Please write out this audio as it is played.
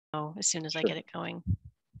as soon as I Sure. get it going.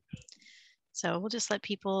 So we'll just let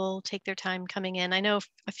people take their time coming in. I know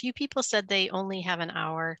a few people said they only have an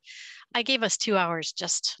hour. I gave us 2 hours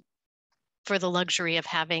just for the luxury of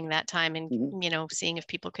having that time and, Mhm. you know, seeing if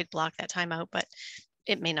people could block that time out, but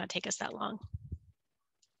it may not take us that long.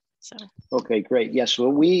 So. Okay, great. Yes,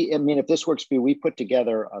 well, I mean, if this works for you, we put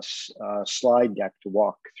together a slide deck to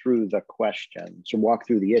walk through the questions or walk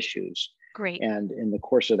through the issues. Great. And in the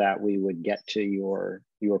course of that, we would get to your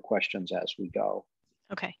questions as we go.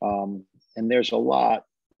 Okay. And there's a lot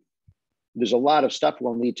of stuff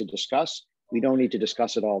we'll need to discuss. We don't need to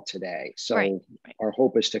discuss it all today. So right. Our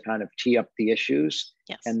hope is to kind of tee up the issues,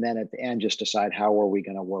 yes. and then at the end, just decide how are we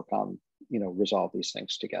going to work on, resolve these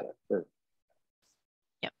things together.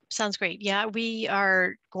 Yep, sounds great. Yeah, we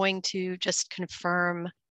are going to just confirm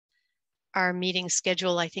our meeting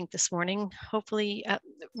schedule, I think this morning, hopefully.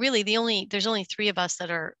 Really, there's only 3 of us that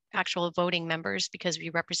are actual voting members because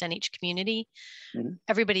we represent each community. Mm-hmm.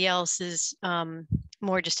 Everybody else is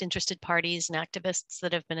more just interested parties and activists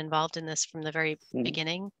that have been involved in this from the very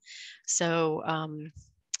beginning. So,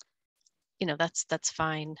 that's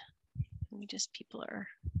fine. Let me just, people are.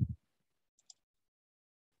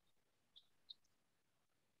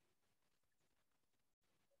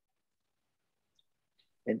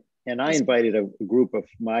 And I invited a group of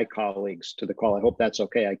my colleagues to the call. I hope that's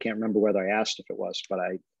okay. I can't remember whether I asked if it was, but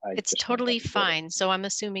it's totally fine. So I'm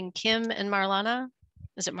assuming Kim and Marlana.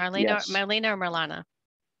 Is it Marlena? Yes. Marlena or Marlana?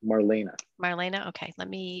 Marlena. Marlena. Okay, let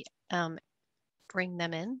me bring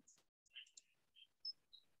them in.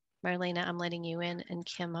 Marlena, I'm letting you in, and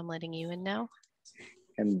Kim, I'm letting you in now.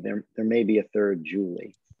 And there may be a third,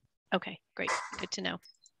 Julie. Okay, great. Good to know.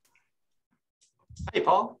 Hey,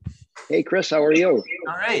 Paul. Hey, Chris, how are you?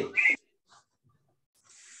 All right.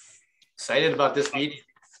 Excited about this meeting.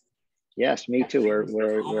 Yes, me too.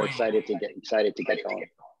 We're excited to get going.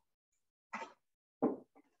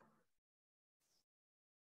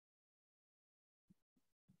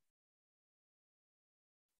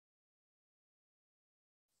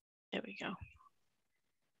 There we go.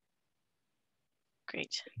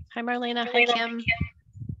 Great. Hi, Marlena. Hi, Kim.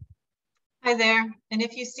 Hi there. And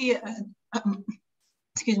if you see,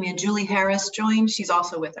 excuse me, a Julie Harris joined, she's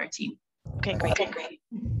also with our team. Okay, great. Okay, great.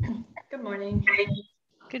 Good morning.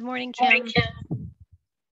 Good morning, Kim.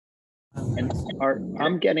 And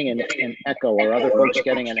I'm getting an echo. Are other folks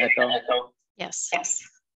getting an echo? Yes. Yes.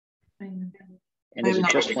 And is it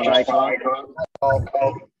just when I talk?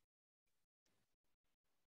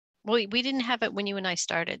 Well, we didn't have it when you and I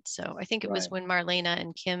started, so I think it was when Marlena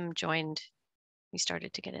and Kim joined, we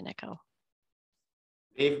started to get an echo.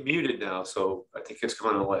 They've muted now, so I think it's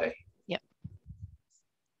gone away. Yep.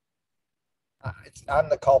 I'm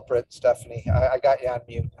the culprit, Stephanie. I got you on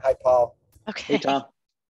mute. Hi, Paul. Okay. Hey, Tom.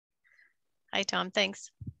 Hi, Tom.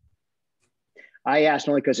 Thanks. I asked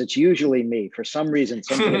only because it's usually me. For some reason,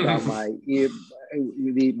 something about my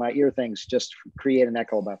ear things just create an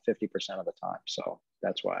echo about 50% of the time. So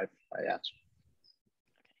that's why I asked.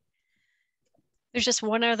 There's just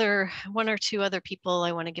one or two other people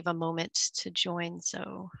I want to give a moment to join.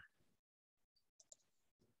 So.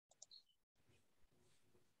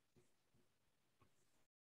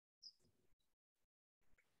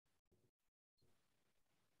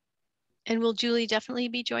 And will Julie definitely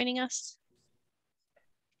be joining us?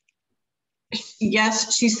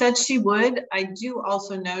 Yes, she said she would. I do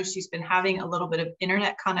also know she's been having a little bit of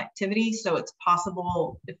internet connectivity, so it's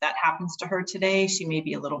possible if that happens to her today, she may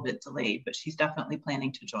be a little bit delayed, but she's definitely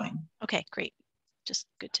planning to join. Okay, great. Just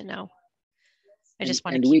good to know. I just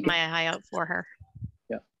want to keep my eye out for her.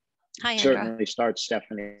 Yeah. Hi, Andra. Certainly start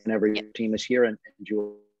Stephanie, and every team is here, and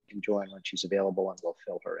Julie can join when she's available, and we'll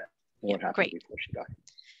fill her in. What happened before she got here.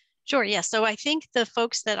 Sure, yeah. So I think the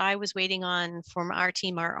folks that I was waiting on from our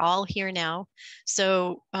team are all here now.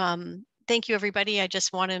 So thank you, everybody. I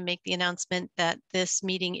just want to make the announcement that this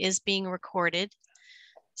meeting is being recorded.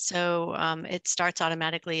 So it starts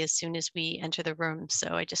automatically as soon as we enter the room.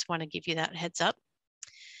 So I just want to give you that heads up.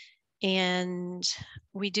 And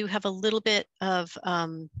we do have a little bit of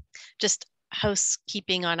just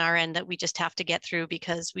housekeeping on our end that we just have to get through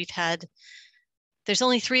because there's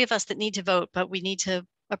only 3 of us that need to vote, but we need to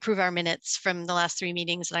approve our minutes from the last 3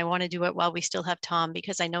 meetings. And I want to do it while we still have Tom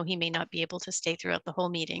because I know he may not be able to stay throughout the whole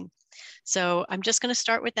meeting. So I'm just going to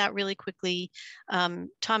start with that really quickly. Tom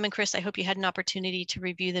and Chris, I hope you had an opportunity to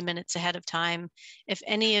review the minutes ahead of time. If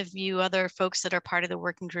any of you other folks that are part of the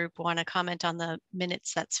working group want to comment on the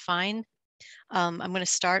minutes, that's fine. I'm going to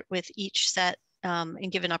start with each set and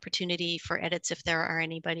give an opportunity for edits if there are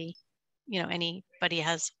anybody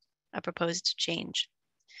has a proposed change.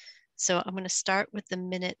 So I'm going to start with the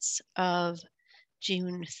minutes of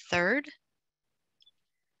June 3rd.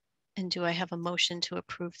 And do I have a motion to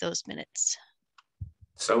approve those minutes?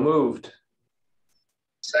 So moved.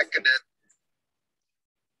 Seconded.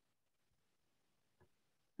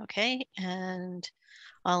 Okay, and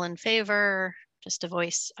all in favor, just a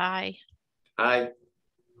voice aye. Aye.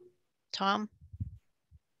 Tom?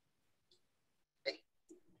 Aye.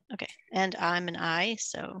 Okay, and I'm an aye,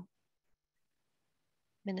 so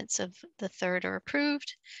minutes of the 3rd are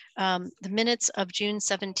approved. The minutes of June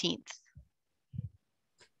 17th.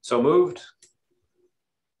 So moved.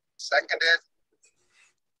 Seconded.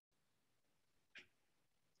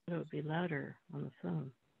 It would be louder on the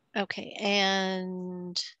phone. Okay,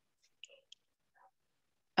 and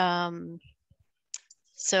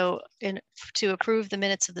so to approve the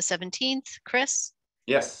minutes of the 17th, Chris,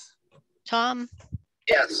 Yes. Tom,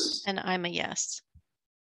 Yes. and I'm a yes.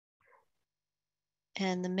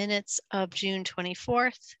 And the minutes of June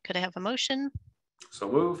 24th, could I have a motion?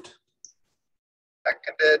 So moved.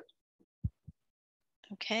 Seconded.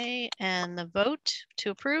 Okay, and the vote to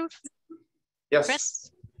approve, Yes.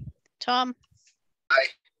 Chris, Tom? Aye.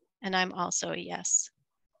 And I'm also a yes.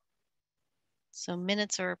 So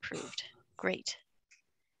minutes are approved. Great.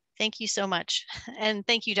 Thank you so much. And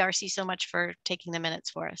thank you, Darcy, so much for taking the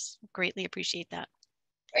minutes for us. Greatly appreciate that.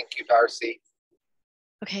 Thank you, Darcy.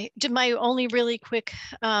 Okay, my only really quick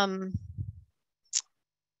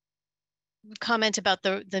comment about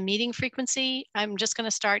the meeting frequency. I'm just going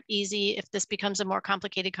to start easy. If this becomes a more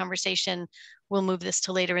complicated conversation, we'll move this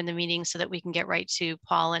to later in the meeting so that we can get right to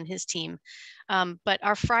Paul and his team. But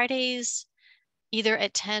are Fridays either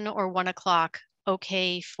at 10 or 1 o'clock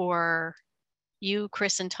okay for you,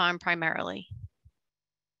 Chris, and Tom primarily?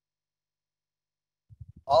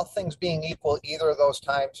 All things being equal, either of those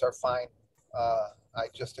times are fine. I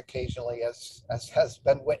just occasionally, as has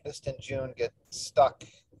been witnessed in June, get stuck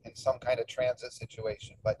in some kind of transit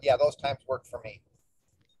situation. But yeah, those times work for me.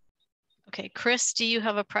 Okay, Chris, do you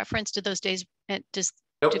have a preference? Do those days, Nope,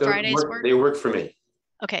 do Fridays work? They work for me.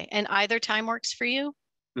 Okay, and either time works for you?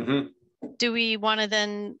 Mm-hmm. Do we want to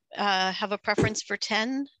then have a preference for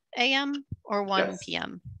 10 a.m. or 1 Yes.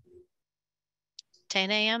 p.m.? 10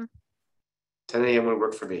 a.m.? 10 a.m. would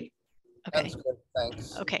work for me. Okay, That's good,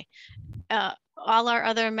 thanks. okay. All our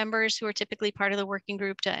other members who are typically part of the working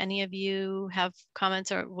group, do any of you have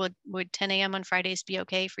comments, or would 10 a.m. on Fridays be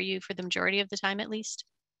okay for you for the majority of the time at least?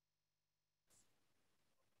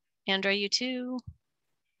 Andrea, you too?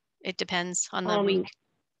 It depends on the week.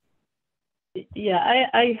 Yeah,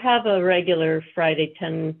 I have a regular Friday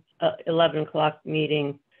 11 o'clock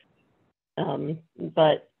meeting,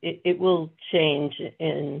 but it will change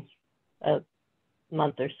in a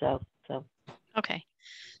month or so. Okay.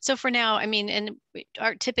 So for now, I mean, and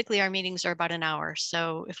typically our meetings are about an hour.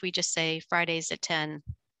 So if we just say Fridays at 10,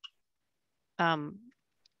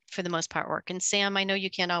 for the most part work. And Sam, I know you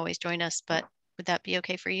can't always join us, but would that be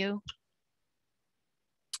okay for you?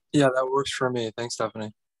 Yeah, that works for me. Thanks,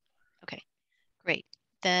 Stephanie. Okay, great.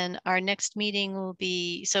 Then our next meeting will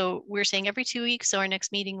be, so we're saying every 2 weeks. So our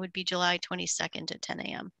next meeting would be July 22nd at 10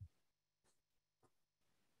 a.m.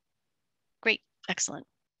 Great, excellent.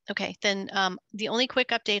 Okay, then the only quick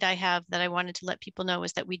update I have that I wanted to let people know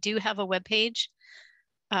is that we do have a webpage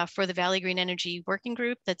for the Valley Green Energy Working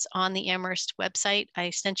Group that's on the Amherst website. I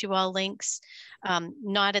sent you all links,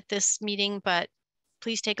 not at this meeting, but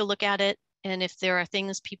please take a look at it. And if there are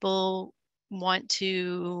things people want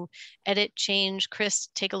to edit, change, Chris,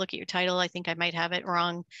 take a look at your title. I think I might have it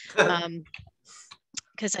wrong.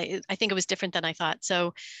 Because I think it was different than I thought.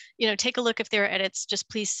 So, take a look. If there are edits, just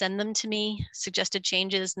please send them to me, suggested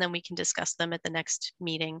changes, and then we can discuss them at the next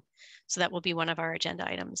meeting. So that will be one of our agenda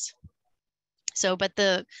items. So, but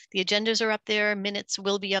the agendas are up there, minutes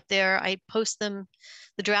will be up there. I post them.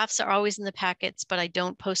 The drafts are always in the packets, but I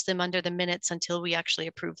don't post them under the minutes until we actually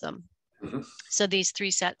approve them. Mm-hmm. So these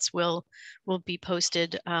 3 sets will be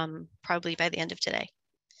posted probably by the end of today.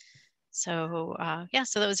 So yeah,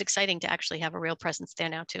 so that was exciting to actually have a real presence there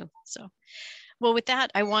now too. So, well, with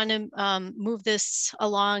that, I want to move this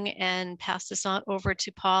along and pass this on over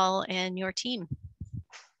to Paul and your team.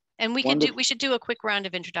 And we should do a quick round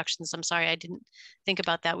of introductions. I'm sorry, I didn't think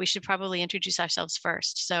about that. We should probably introduce ourselves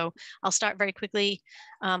first. So I'll start very quickly.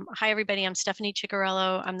 Hi, everybody. I'm Stephanie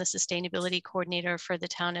Ciccarello. I'm the Sustainability Coordinator for the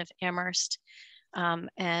town of Amherst.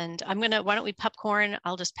 And why don't we popcorn?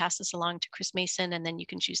 I'll just pass this along to Chris Mason, and then you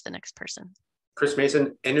can choose the next person. Chris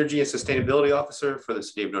Mason, Energy and Sustainability Officer for the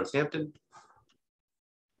City of Northampton.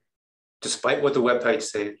 Despite what the website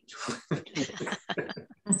say.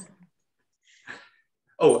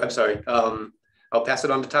 Oh, I'm sorry. I'll pass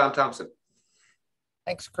it on to Tom Thompson.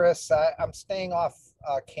 Thanks, Chris. I'm staying off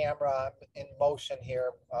camera. I'm in motion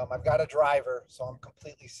here. I've got a driver, so I'm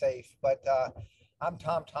completely safe. But I'm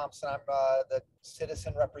Tom Thompson. I'm the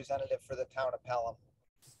citizen representative for the town of Pelham.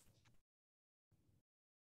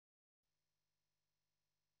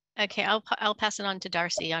 Okay, I'll pass it on to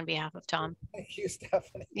Darcy on behalf of Tom. Thank you,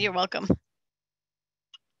 Stephanie. You're welcome.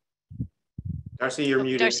 Darcy, you're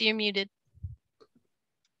muted. Darcy, you're muted.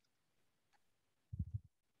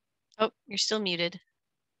 Oh, you're still muted.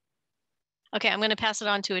 Okay, I'm going to pass it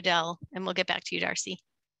on to Adele and we'll get back to you, Darcy.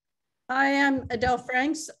 I am Adele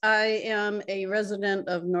Franks. I am a resident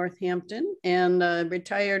of Northampton and a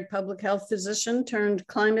retired public health physician turned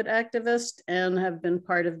climate activist and have been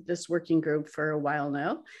part of this working group for a while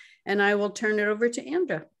now. And I will turn it over to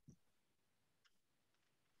Andra.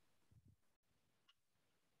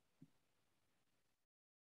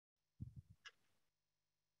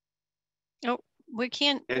 Oh, we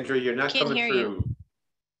can't. Andrew, you're not coming hear through. You.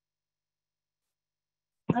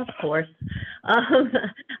 Of course.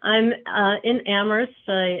 I'm in Amherst.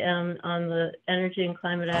 I am on the Energy and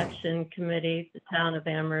Climate Action Committee, the town of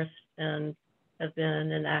Amherst, and have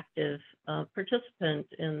been an active participant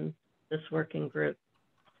in this working group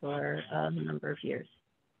for a number of years.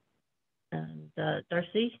 And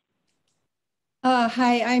Darcy?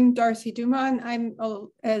 Hi, I'm Darcy Dumont. I'm,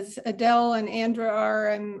 as Adele and Andra are,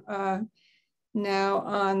 I'm now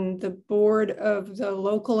on the board of the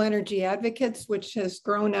Local Energy Advocates, which has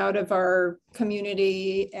grown out of our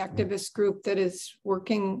community activist group that is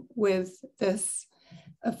working with this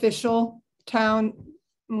official town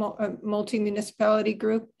multi-municipality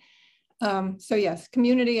group. So yes,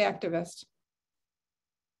 community activist.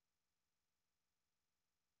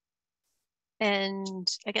 And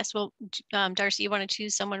I guess we'll, Darcy, you want to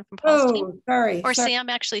choose someone from Paul's team? Sorry. Or Sam,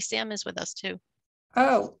 actually, Sam is with us too.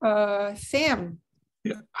 Oh, Sam.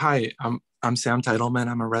 Yeah. Hi, I'm Sam Titleman.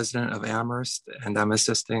 I'm a resident of Amherst, and I'm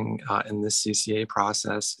assisting in this CCA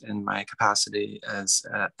process in my capacity as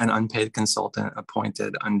an unpaid consultant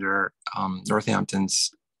appointed under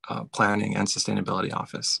Northampton's Planning and Sustainability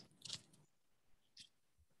Office.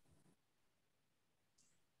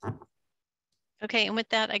 Okay, and with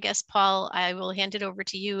that, I guess, Paul, I will hand it over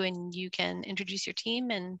to you and you can introduce your team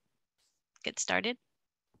and get started.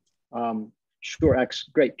 Sure,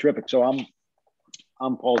 great, terrific. So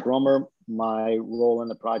I'm Paul Drummer. My role in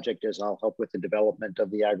the project is I'll help with the development of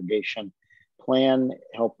the aggregation plan,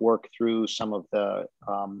 help work through some of the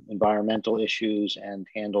environmental issues and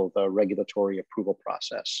handle the regulatory approval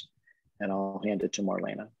process. And I'll hand it to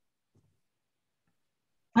Marlena.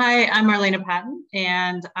 Hi, I'm Marlena Patton,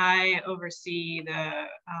 and I oversee the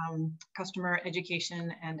customer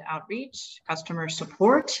education and outreach, customer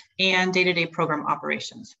support, and day-to-day program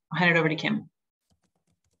operations. I'll hand it over to Kim.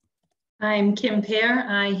 I'm Kim Pear.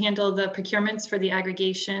 I handle the procurements for the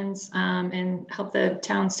aggregations and help the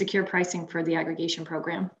town secure pricing for the aggregation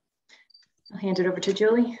program. I'll hand it over to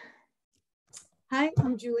Julie. Hi,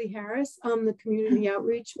 I'm Julie Harris. I'm the Community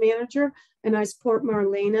Outreach Manager, and I support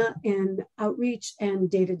Marlena in outreach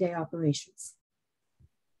and day-to-day operations.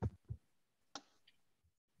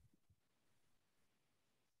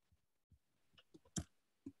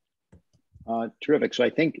 Terrific. So I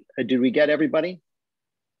think, did we get everybody?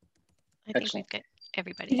 I think we've got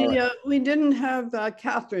everybody. Yeah, we didn't have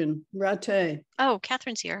Catherine Rattay. Oh,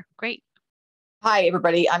 Catherine's here. Great. Hi,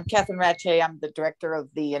 everybody. I'm Catherine Rattay. I'm the director of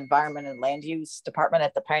the Environment and Land Use Department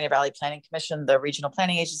at the Pioneer Valley Planning Commission, the regional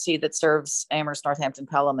planning agency that serves Amherst, Northampton,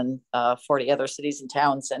 Pelham, and 40 other cities and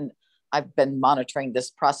towns. And I've been monitoring this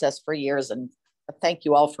process for years, and thank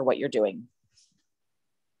you all for what you're doing.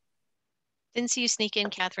 Didn't see you sneak in,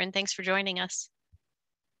 Catherine. Thanks for joining us.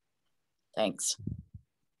 Thanks.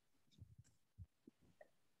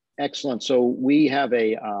 Excellent. So we have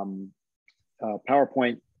a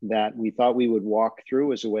PowerPoint that we thought we would walk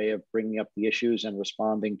through as a way of bringing up the issues and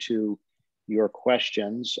responding to your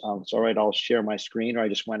questions. It's all right, I'll share my screen, or I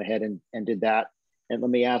just went ahead and did that. And let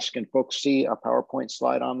me ask, can folks see a PowerPoint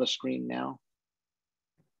slide on the screen now?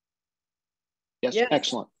 Yes, yes.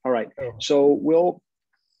 Excellent. All right, so we'll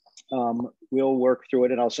work through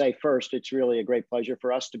it. And I'll say first, it's really a great pleasure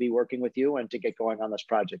for us to be working with you and to get going on this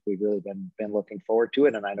project. We've really been looking forward to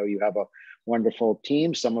it. And I know you have a wonderful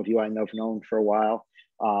team. Some of you I know have known for a while.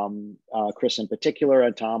 Chris in particular,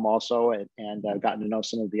 and Tom also, and I've gotten to know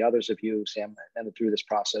some of the others of you, Sam, and through this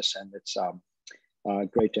process, and it's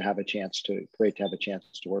great to have a chance to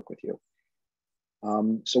work with you.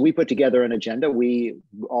 So we put together an agenda. We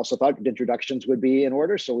also thought introductions would be in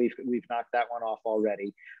order, so we've knocked that one off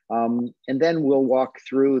already, and then we'll walk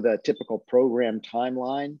through the typical program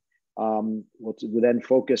timeline. We'll then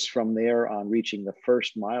focus from there on reaching the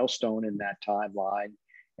first milestone in that timeline.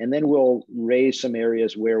 And then we'll raise some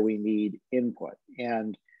areas where we need input.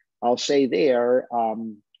 And I'll say there,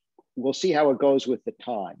 we'll see how it goes with the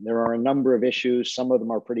time. There are a number of issues. Some of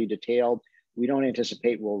them are pretty detailed. We don't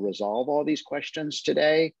anticipate we'll resolve all these questions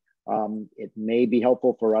today. It may be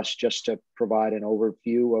helpful for us just to provide an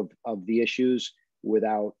overview of the issues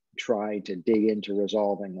without trying to dig into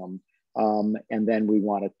resolving them. And then we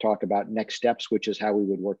want to talk about next steps, which is how we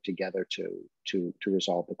would work together to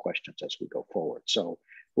resolve the questions as we go forward. So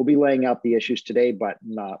we'll be laying out the issues today, but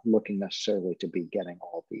not looking necessarily to be getting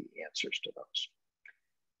all the answers to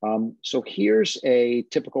those. So here's a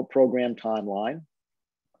typical program timeline.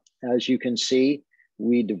 As you can see,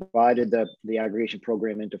 we divided the aggregation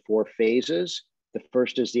program into 4 phases. The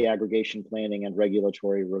first is the aggregation planning and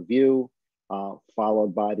regulatory review,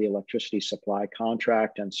 followed by the electricity supply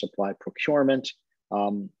contract and supply procurement,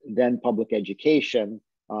 then public education.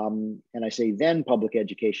 And I say then public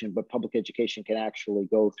education, but public education can actually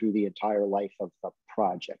go through the entire life of the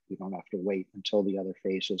project. We don't have to wait until the other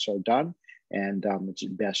phases are done. And it's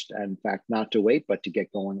best, in fact, not to wait, but to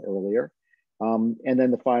get going earlier. And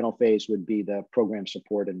then the final phase would be the program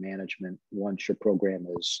support and management once your program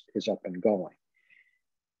is up and going.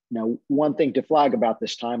 Now, one thing to flag about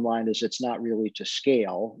this timeline is it's not really to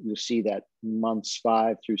scale. You see that months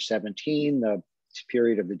 5 through 17, the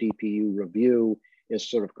period of the DPU review is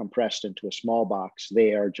sort of compressed into a small box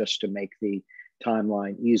there just to make the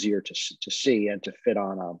timeline easier to see and to fit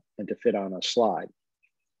on a slide.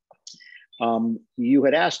 You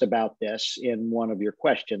had asked about this in one of your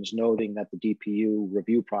questions, noting that the DPU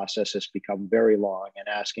review process has become very long and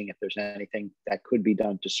asking if there's anything that could be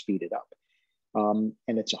done to speed it up. And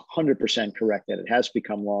it's 100% correct that it has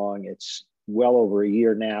become long. It's well over a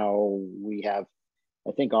year now. We have,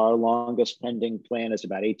 I think our longest pending plan is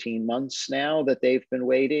about 18 months now that they've been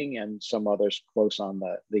waiting, and some others close on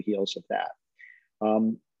the heels of that.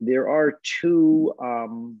 There are 2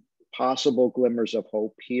 possible glimmers of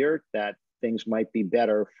hope here that things might be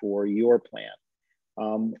better for your plan.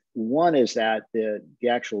 One is that the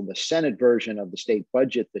Senate version of the state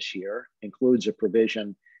budget this year includes a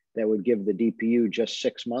provision that would give the DPU just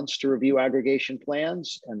 6 months to review aggregation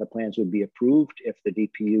plans, and the plans would be approved if the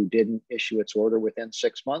DPU didn't issue its order within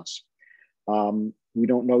 6 months. We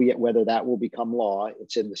don't know yet whether that will become law.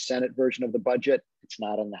 It's in the Senate version of the budget. It's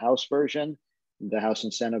not in the House version. The House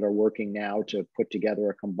and Senate are working now to put together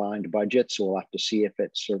a combined budget, so we'll have to see if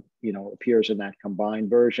it appears in that combined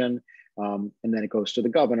version. And then it goes to the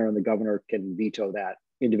governor, and the governor can veto that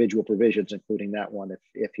individual provisions, including that one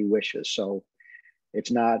if he wishes. So it's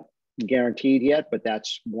not guaranteed yet, but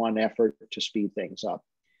that's one effort to speed things up.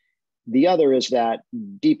 The other is that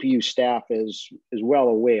DPU staff is well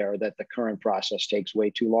aware that the current process takes way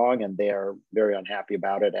too long, and they're very unhappy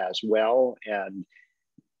about it as well. And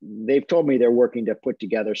they've told me they're working to put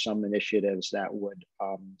together some initiatives that would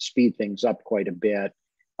speed things up quite a bit,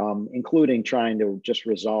 including trying to just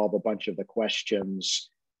resolve a bunch of the questions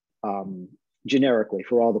generically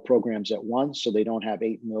for all the programs at once, so they don't have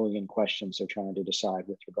 8 million questions they're trying to decide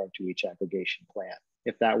with regard to each aggregation plan.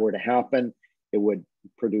 If that were to happen, it would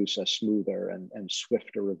produce a smoother and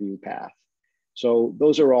swifter review path. So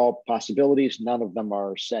those are all possibilities. None of them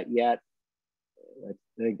are set yet. I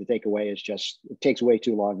think the takeaway is just it takes way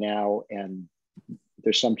too long now, and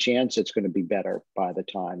there's some chance it's going to be better by the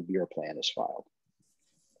time your plan is filed.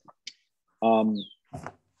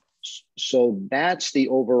 So that's the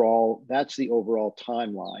overall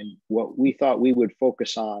timeline. What we thought we would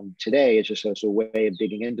focus on today is just as a way of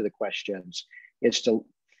digging into the questions is to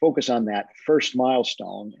focus on that first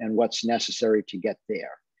milestone and what's necessary to get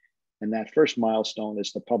there. And that first milestone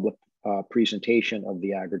is the public presentation of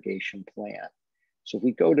the aggregation plan. So if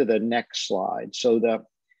we go to the next slide, so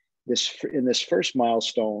in this first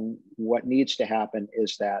milestone, what needs to happen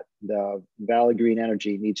is that the Valley Green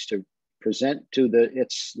Energy needs to present to the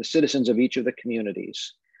citizens of each of the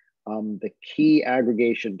communities the key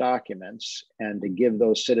aggregation documents and to give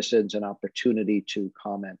those citizens an opportunity to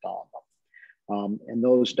comment on them. And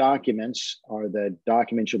those documents are the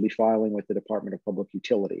documents you'll be filing with the Department of Public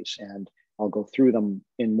Utilities. And I'll go through them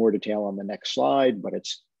in more detail on the next slide, but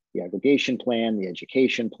it's the aggregation plan, the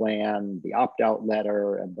education plan, the opt-out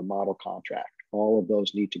letter, and the model contract. All of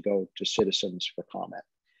those need to go to citizens for comment.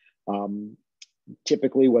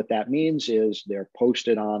 Typically what that means is they're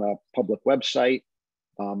posted on a public website.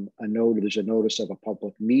 There's a notice of a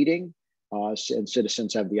public meeting, and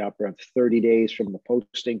citizens have the option of 30 days from the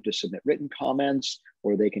posting to submit written comments,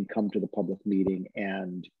 or they can come to the public meeting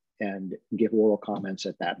and give oral comments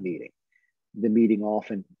at that meeting. The meeting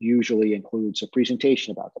usually includes a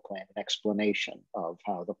presentation about the plan, an explanation of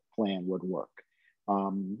how the plan would work.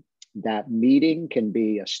 That meeting can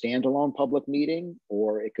be a standalone public meeting,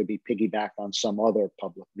 or it could be piggybacked on some other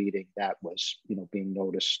public meeting that was, being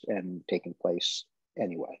noticed and taking place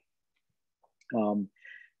anyway.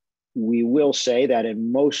 We will say that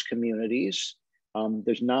in most communities,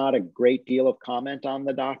 there's not a great deal of comment on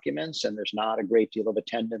the documents, and there's not a great deal of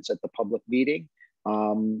attendance at the public meeting.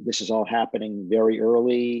 This is all happening very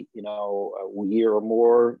early, a year or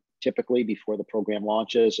more typically before the program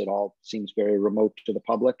launches. It all seems very remote to the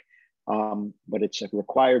public, but it's a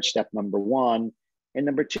required step, number one. And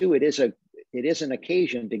number two, it is an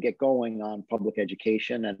occasion to get going on public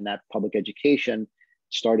education, and that public education,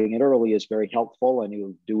 starting it early, is very helpful, and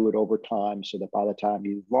you do it over time so that by the time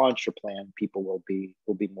you launch your plan, people will be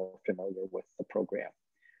more familiar with the program.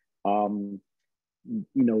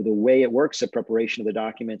 The way it works, the preparation of the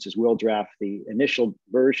documents is we'll draft the initial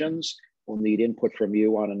versions. We'll need input from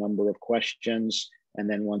you on a number of questions. And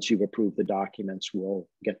then once you've approved the documents, we'll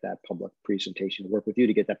get that public presentation, work with you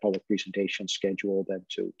to get that public presentation scheduled and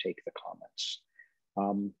to take the comments.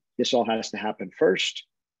 This all has to happen first.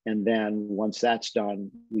 And then once that's done,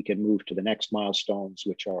 we can move to the next milestones,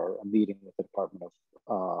 which are a meeting with the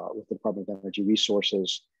Department of Energy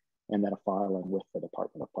Resources, and then a filing with the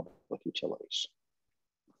Department of Public Utilities.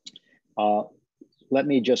 Let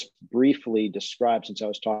me just briefly describe, since I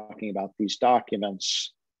was talking about these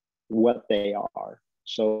documents, what they are.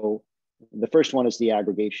 So the first one is the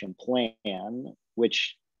aggregation plan,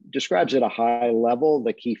 which describes at a high level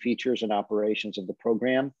the key features and operations of the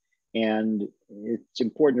program. And it's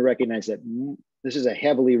important to recognize that this is a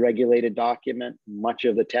heavily regulated document. Much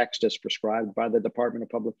of the text is prescribed by the Department of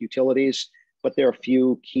Public Utilities, but there are a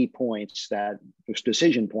few key points there's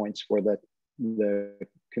decision points for the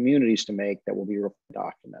communities to make that will be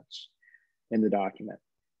documents in the document.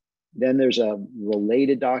 Then there's a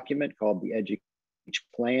related document called the Education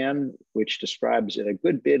Plan, which describes in a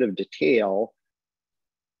good bit of detail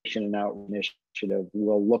and out initiative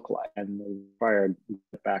will look like, and required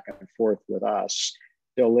back and forth with us,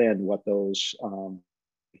 fill in what those.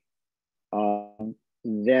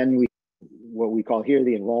 Then what we call here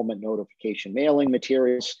the enrollment notification mailing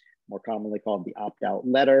materials, more commonly called the opt-out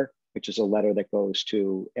letter, which is a letter that goes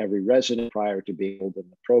to every resident prior to being enrolled in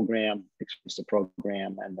the program, explains the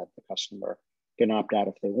program, and that the customer can opt out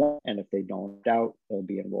if they want, and if they don't opt out, they'll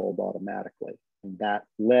be enrolled automatically. And that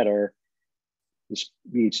letter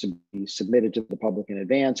needs to be submitted to the public in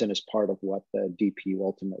advance and is part of what the DPU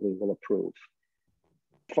ultimately will approve.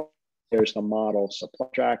 There's the model supply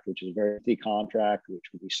contract, which is a very key contract, which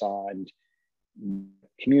will be signed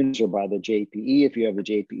communities or by the JPE, if you have the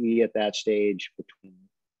JPE at that stage, between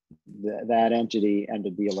that entity and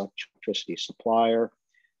the electricity supplier.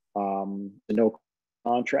 The no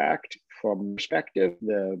contract, from perspective,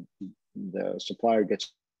 the supplier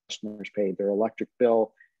gets customers paid their electric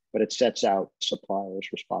bill, but it sets out suppliers'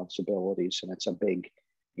 responsibilities, and it's a big,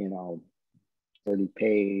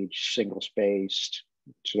 30-page, single-spaced,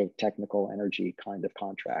 sort of technical energy kind of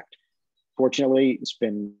contract. Fortunately, it's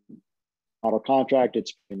been model contract.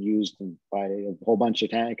 It's been used by a whole bunch of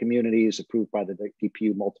communities, approved by the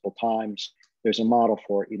DPU multiple times. There's a model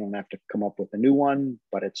for it. You don't have to come up with a new one,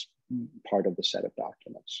 but it's part of the set of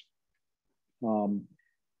documents.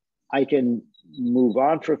 I can move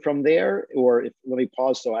on from there, or let me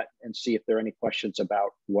pause and see if there are any questions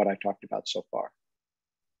about what I talked about so far.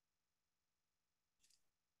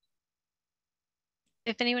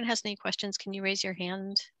 If anyone has any questions, can you raise your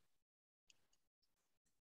hand?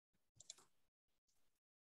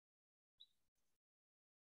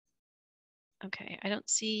 Okay, I don't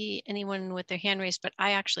see anyone with their hand raised, but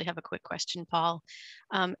I actually have a quick question, Paul.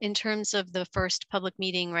 In terms of the first public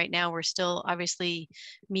meeting right now, we're still obviously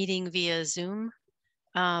meeting via Zoom,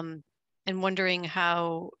 and wondering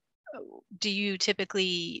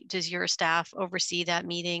does your staff oversee that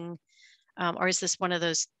meeting? Or is this one of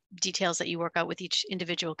those details that you work out with each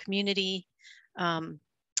individual community?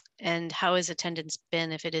 And how has attendance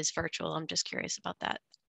been if it is virtual? I'm just curious about that.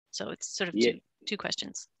 So it's sort of two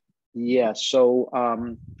questions. Yeah, so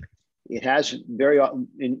it has very often,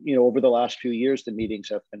 over the last few years, the meetings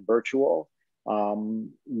have been virtual.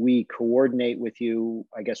 We coordinate with you.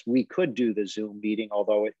 I guess we could do the Zoom meeting,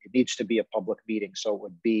 although it needs to be a public meeting. So it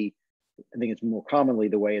would be, I think it's more commonly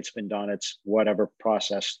the way it's been done. It's whatever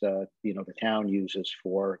process the town uses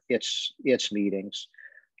for its meetings.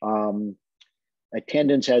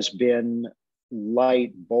 Attendance has been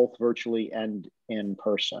light, both virtually and in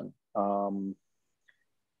person.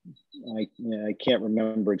 I can't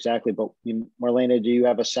remember exactly, but Marlena, do you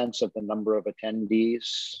have a sense of the number of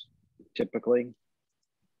attendees typically?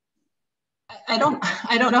 I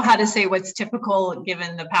don't know how to say what's typical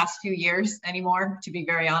given the past few years anymore, to be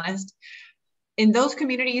very honest. In those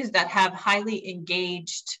communities that have highly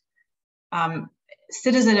engaged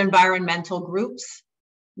citizen environmental groups,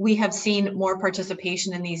 we have seen more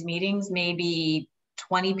participation in these meetings. Maybe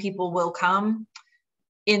 20 people will come.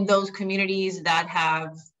 In those communities that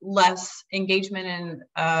have less engagement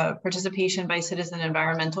and participation by citizen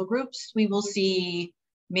environmental groups, we will see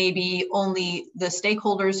maybe only the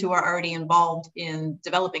stakeholders who are already involved in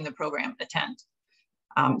developing the program attend.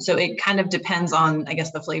 So it kind of depends on, I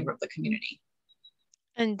guess, the flavor of the community.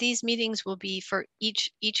 And these meetings will be for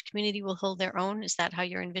each community will hold their own. Is that how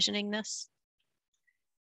you're envisioning this?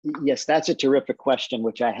 Yes, that's a terrific question,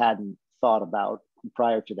 which I hadn't thought about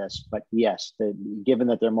prior to this, but yes, given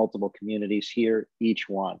that there are multiple communities here, each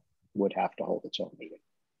one would have to hold its own meeting.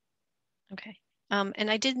 Okay.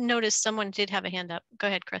 And I did notice someone did have a hand up. Go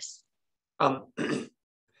ahead, Chris.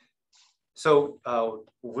 So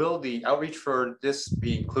will the outreach for this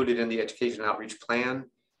be included in the education outreach plan?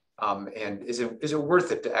 And is it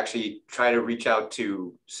worth it to actually try to reach out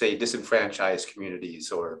to, say, disenfranchised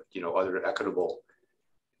communities or, you know, other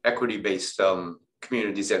equity-based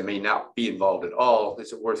communities that may not be involved at all?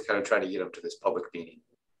 Is it worth kind of trying to get them to this public meeting?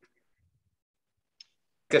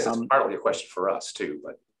 I guess it's partly a question for us too,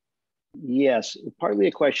 but. Yes, partly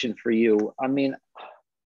a question for you. I mean,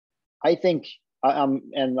 I think,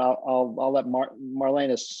 and I'll let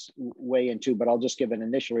Marlena weigh in too, but I'll just give an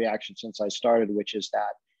initial reaction since I started, which is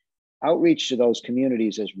that outreach to those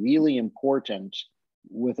communities is really important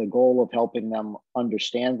with a goal of helping them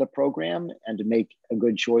understand the program and to make a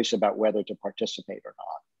good choice about whether to participate or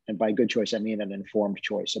not. And by good choice, I mean an informed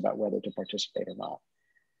choice about whether to participate or not.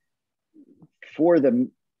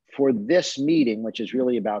 For this meeting, which is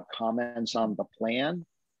really about comments on the plan,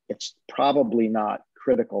 it's probably not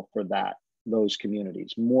critical for those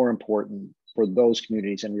communities. More important for those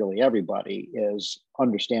communities and really everybody is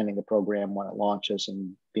understanding the program when it launches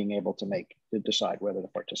and being able to decide whether to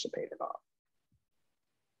participate or not.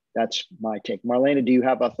 That's my take. Marlena, do you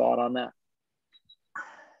have a thought on that?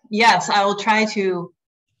 Yes, I will try to,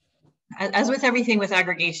 as with everything with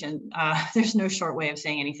aggregation, there's no short way of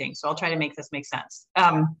saying anything. So I'll try to make this make sense.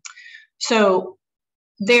 So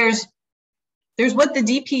there's what the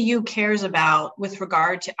DPU cares about with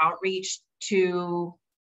regard to outreach to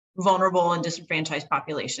vulnerable and disenfranchised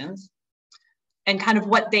populations, and kind of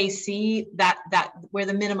what they see that where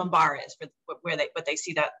the minimum bar is for what they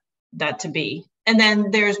see that to be. And then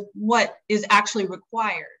there's what is actually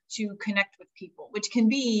required to connect with people, which can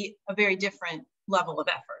be a very different level of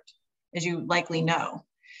effort, as you likely know.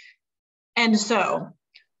 And so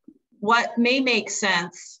what may make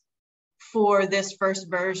sense for this first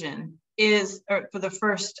version is, or for the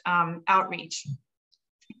first outreach,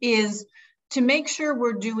 is to make sure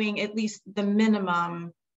we're doing at least the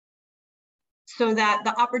minimum so that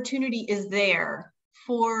the opportunity is there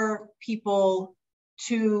for people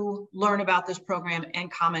to learn about this program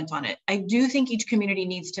and comment on it. I do think each community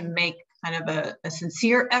needs to make kind of a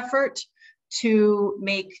sincere effort to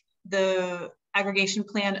make the aggregation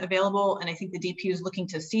plan available. And I think the DPU is looking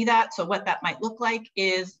to see that. So what that might look like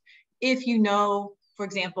is, if you know, for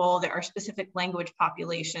example, there are specific language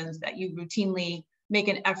populations that you routinely make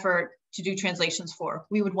an effort to do translations for,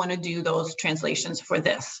 we would want to do those translations for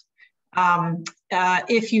this.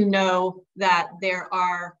 If you know that there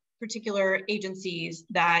are particular agencies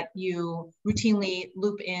that you routinely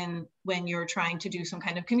loop in when you're trying to do some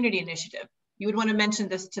kind of community initiative, you would want to mention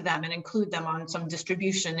this to them and include them on some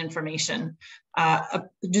distribution information,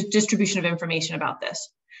 distribution of information about this.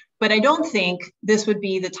 But I don't think this would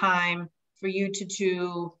be the time for you to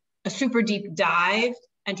do a super deep dive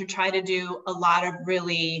and to try to do a lot of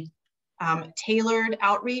really tailored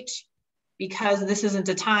outreach, because this isn't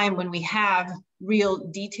a time when we have real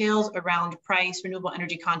details around price, renewable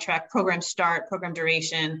energy contract, program start, program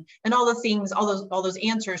duration, and all the things, all those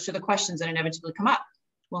answers to the questions that inevitably come up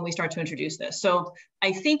when we start to introduce this. So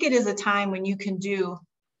I think it is a time when you can do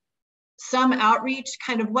some outreach,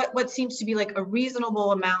 kind of what seems to be like a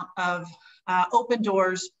reasonable amount of open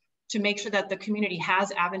doors to make sure that the community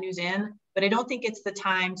has avenues in, but I don't think it's the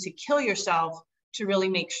time to kill yourself to really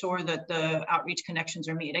make sure that the outreach connections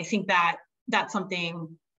are made. I think that that's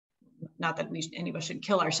something, not that any of us should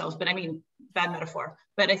kill ourselves, but I mean, bad metaphor,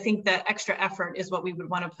 but I think that extra effort is what we would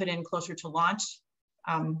want to put in closer to launch.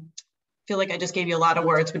 Feel like I just gave you a lot of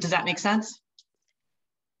words, but does that make sense?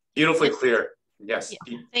 Beautifully clear. Yes.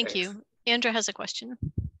 Yeah, thank you. Andrea has a question.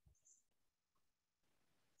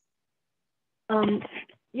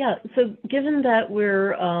 Yeah, so given that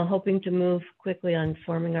we're hoping to move quickly on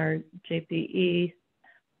forming our JPE,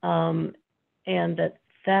 and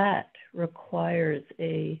that requires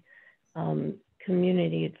a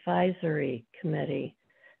community advisory committee,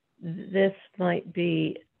 this might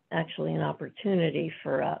be actually an opportunity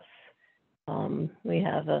for us. We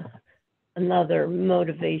have another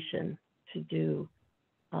motivation to do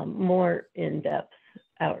more in-depth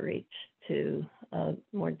outreach to a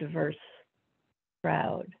more diverse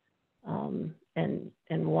crowd.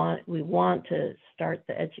 We want to start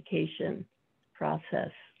the education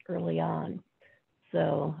process early on.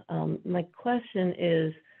 So my question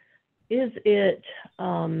is it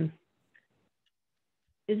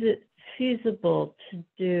feasible to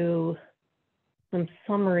do some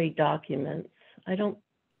summary documents? I don't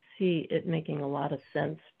see it making a lot of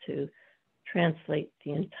sense to translate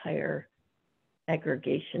the entire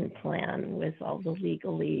aggregation plan with all the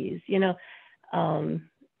legalese, you know,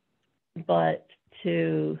 but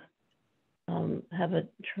to have a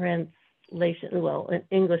translation, well, an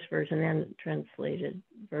English version and translated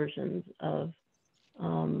versions of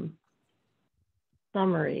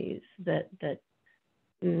summaries that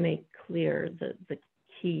make clear the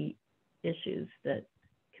key issues that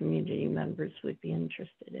community members would be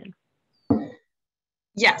interested in.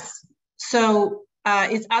 Yes, so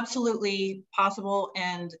it's absolutely possible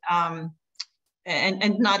and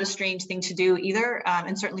not a strange thing to do either,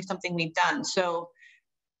 and certainly something we've done. So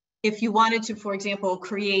if you wanted to, for example,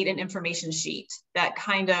 create an information sheet that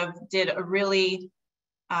kind of did a really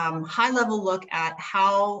high level look at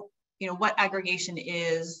how, you know, what aggregation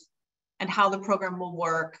is and how the program will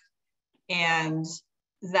work, and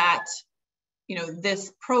that, you know,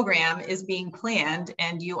 this program is being planned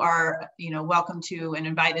and you are, you know, welcome to and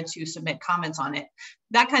invited to submit comments on it.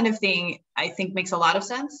 That kind of thing, I think, makes a lot of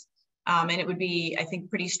sense. And it would be, I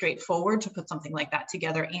think, pretty straightforward to put something like that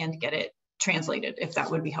together and get it translated, if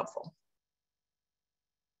that would be helpful.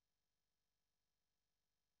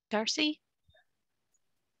 Darcy?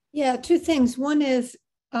 Yeah, two things. One is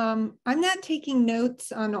I'm not taking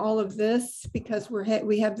notes on all of this because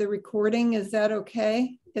we have the recording. Is that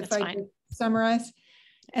okay if That's I fine. Summarize?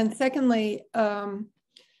 And secondly,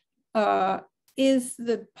 is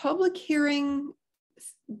the public hearing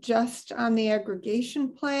just on the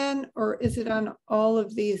aggregation plan, or is it on all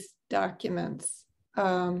of these documents?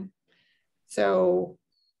 So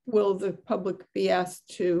will the public be asked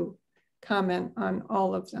to comment on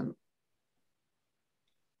all of them?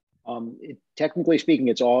 Technically speaking,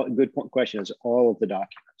 it's all, good question, it's all of the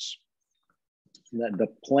documents. The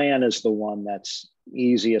plan is the one that's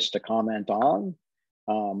easiest to comment on.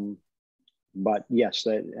 But yes,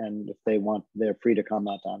 and if they want, they're free to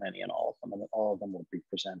comment on any and all of them, and all of them will be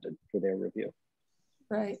presented for their review.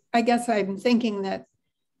 Right. I guess I'm thinking that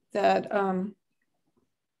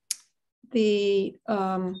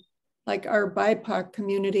like our BIPOC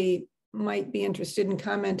community might be interested in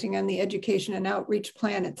commenting on the education and outreach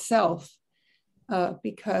plan itself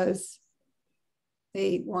because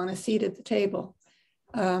they want a seat at the table.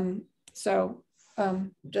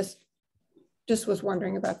 Just was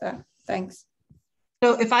wondering about that. Thanks.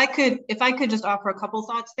 So if I could just offer a couple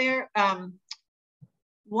thoughts there.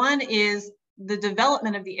 One is the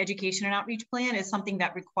development of the education and outreach plan is something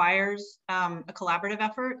that requires a collaborative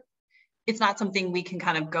effort. It's not something we can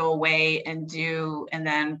kind of go away and do and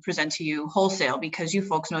then present to you wholesale because you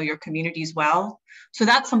folks know your communities well. So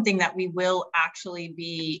that's something that we will actually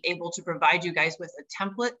be able to provide you guys with a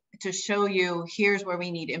template to show you, here's where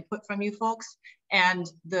we need input from you folks. And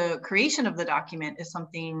the creation of the document is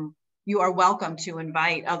something you are welcome to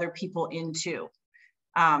invite other people into.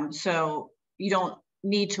 So you don't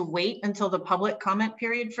need to wait until the public comment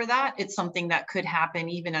period for that. It's something that could happen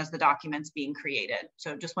even as the document's being created.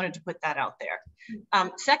 So just wanted to put that out there.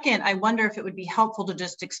 Second, I wonder if it would be helpful to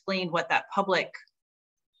just explain what that public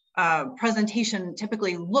presentation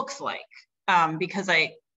typically looks like, because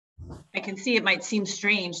I can see it might seem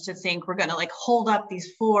strange to think we're gonna like hold up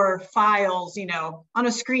these 4 files, you know, on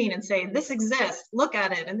a screen and say, this exists, look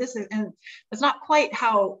at it. And it's not quite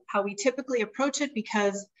how we typically approach it,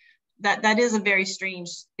 because that is a very strange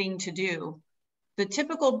thing to do. The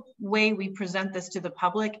typical way we present this to the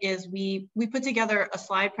public is we put together a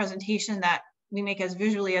slide presentation that we make as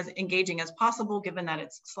visually as engaging as possible, given that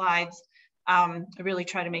it's slides. I really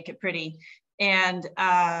try to make it pretty. And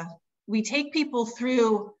we take people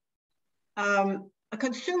through a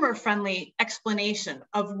consumer-friendly explanation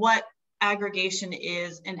of what aggregation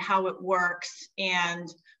is and how it works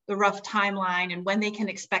and the rough timeline and when they can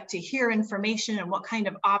expect to hear information and what kind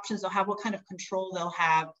of options they'll have, what kind of control they'll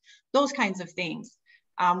have, those kinds of things,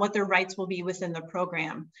 what their rights will be within the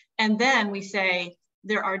program. And then we say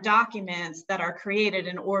there are documents that are created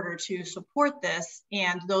in order to support this,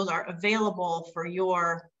 and those are available for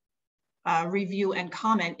your review and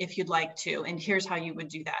comment if you'd like to, and here's how you would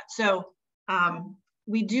do that. So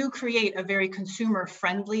we do create a very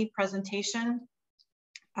consumer-friendly presentation,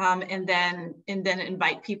 and then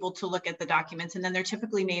invite people to look at the documents, and then they're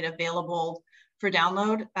typically made available for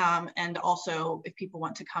download. And also, if people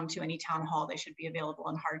want to come to any town hall, they should be available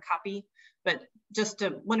in hard copy. But just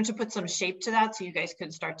wanted to put some shape to that so you guys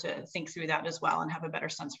could start to think through that as well and have a better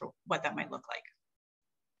sense for what that might look like.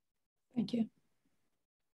 Thank you.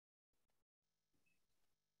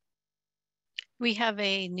 We have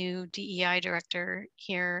a new DEI director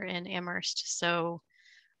here in Amherst. So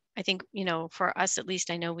I think, you know, for us, at least,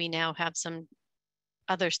 I know we now have some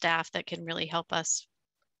other staff that can really help us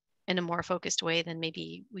in a more focused way than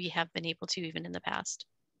maybe we have been able to even in the past.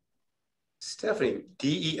 Stephanie,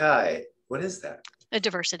 DEI, what is that? A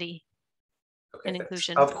diversity and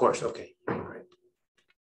inclusion. Of course, okay, right.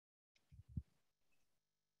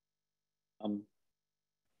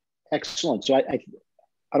 Excellent. So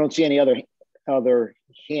I don't see any other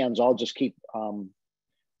hands. I'll just keep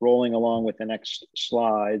rolling along with the next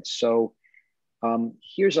slide. So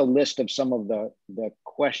here's a list of some of the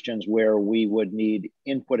questions where we would need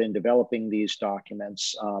input in developing these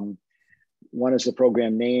documents. One is the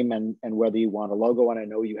program name and whether you want a logo, and I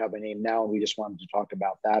know you have a name now, and we just wanted to talk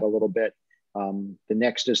about that a little bit. The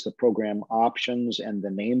next is the program options and the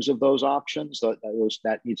names of those options.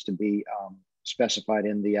 That needs to be specified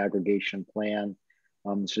in the aggregation plan.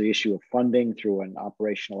 So the issue of funding through an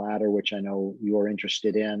operational adder, which I know you're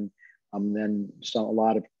interested in. Then a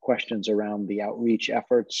lot of questions around the outreach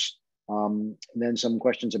efforts. Then some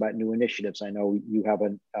questions about new initiatives. I know you have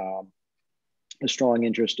a strong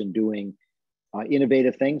interest in doing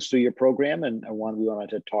innovative things through your program, and we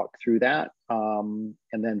wanted to talk through that. And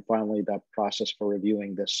then finally, the process for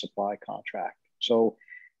reviewing this supply contract. So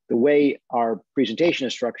the way our presentation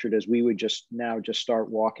is structured is we would just start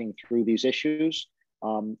walking through these issues.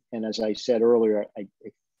 And as I said earlier, I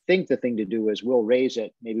think the thing to do is we'll raise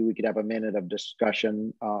it. Maybe we could have a minute of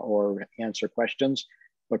discussion or answer questions,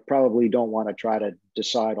 but probably don't want to try to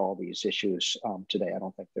decide all these issues today. I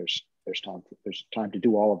don't think there's time to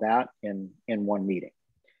do all of that in one meeting.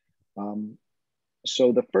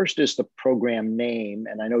 So the first is the program name,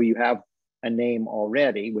 and I know you have a name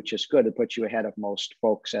already, which is good. It puts you ahead of most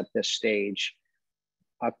folks at this stage.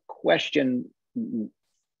 A question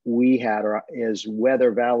we had is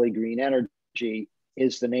whether Valley Green Energy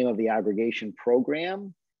is the name of the aggregation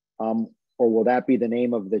program, or will that be the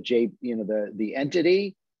name of the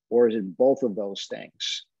entity, or is it both of those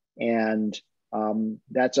things? And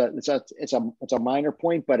it's a minor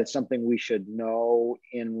point, but it's something we should know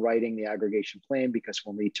in writing the aggregation plan because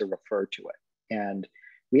we'll need to refer to it. And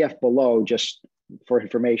we have below, just for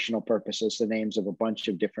informational purposes, the names of a bunch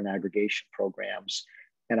of different aggregation programs.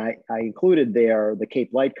 And I included there the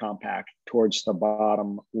Cape Light Compact towards the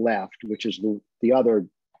bottom left, which is the other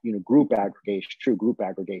group aggregation, true group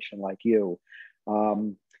aggregation like you.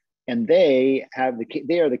 And they are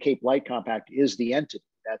the Cape Light Compact is the entity.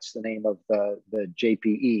 That's the name of the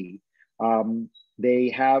JPE. They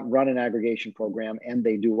have run an aggregation program and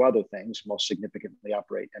they do other things, most significantly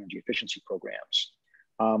operate energy efficiency programs.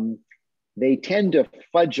 They tend to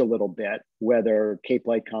fudge a little bit whether Cape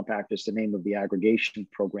Light Compact is the name of the aggregation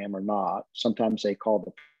program or not. Sometimes they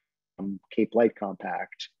call the Cape Light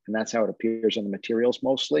Compact, and that's how it appears in the materials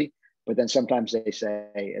mostly. But then sometimes they say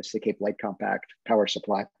it's the Cape Light Compact Power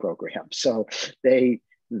Supply Program. So they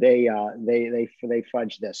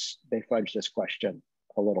fudge this question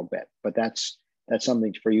a little bit. But that's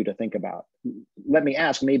something for you to think about. Let me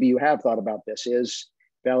ask, maybe you have thought about this. Is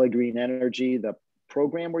Valley Green Energy the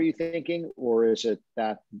program were you thinking, or is it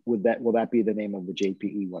will that be the name of the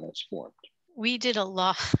JPE when it's formed? We did a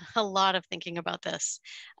lot of thinking about this,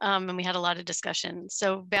 and we had a lot of discussion.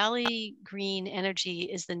 So Valley Green Energy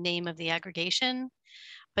is the name of the aggregation,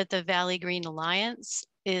 but the Valley Green Alliance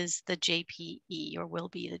is the JPE, or will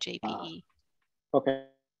be the JPE. Okay.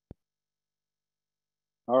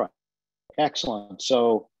 All right. Excellent.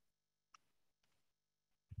 So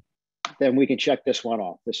then we can check this one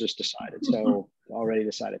off. This is decided. So already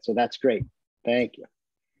decided. So that's great. Thank you.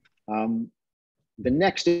 The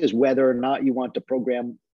next is whether or not you want the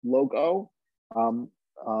program logo.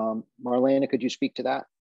 Marlena, could you speak to that?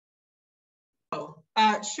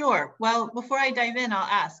 Sure. Well, before I dive in, I'll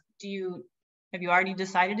ask, have you already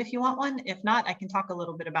decided if you want one? If not, I can talk a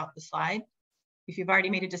little bit about the slide. If you've already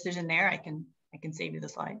made a decision there, I can save you the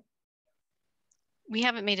slide. We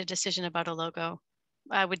haven't made a decision about a logo.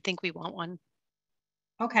 I would think we want one.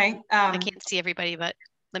 Okay. I can't see everybody, but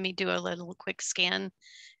let me do a little quick scan.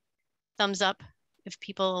 Thumbs up if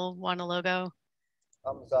people want a logo.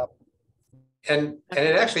 Thumbs up. And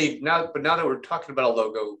it actually now that we're talking about a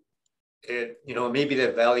logo, maybe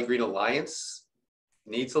the Valley Green Alliance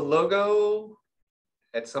needs a logo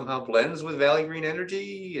that somehow blends with Valley Green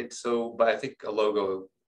Energy. And so, but I think a logo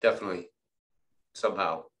definitely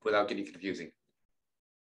somehow without getting confusing.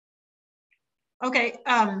 Okay,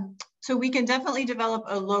 so we can definitely develop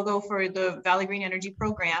a logo for the Valley Green Energy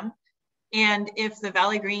program. And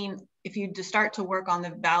if you start to work on the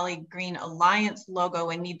Valley Green Alliance logo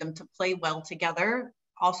and need them to play well together,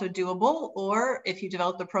 also doable. Or if you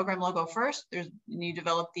develop the program logo first, you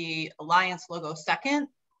develop the Alliance logo second,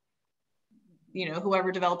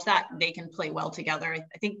 whoever develops that, they can play well together.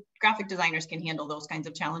 I think graphic designers can handle those kinds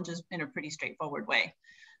of challenges in a pretty straightforward way.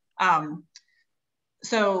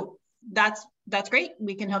 So that's great.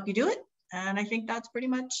 We can help you do it. And I think that's pretty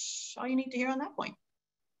much all you need to hear on that point.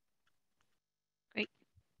 Great.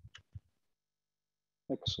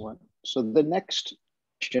 Excellent. So the next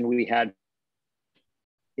question we had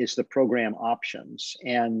is the program options.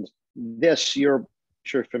 And this, you're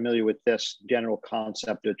sure familiar with this general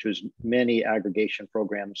concept, which is many aggregation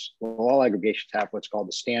programs. Well, all aggregations have what's called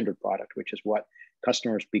the standard product, which is what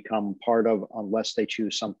customers become part of unless they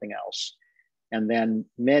choose something else. And then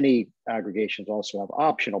many aggregations also have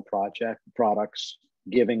optional products,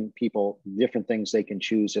 giving people different things they can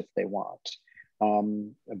choose if they want.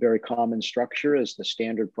 A very common structure is the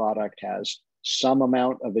standard product has some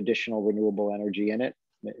amount of additional renewable energy in it,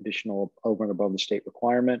 additional over and above the state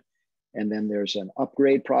requirement. And then there's an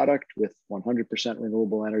upgrade product with 100%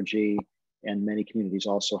 renewable energy. And many communities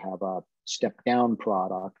also have a step down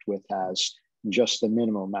product which has just the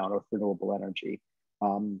minimum amount of renewable energy.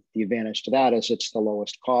 The advantage to that is it's the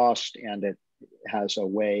lowest cost, and it has a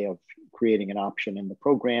way of creating an option in the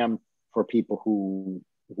program for people who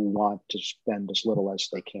want to spend as little as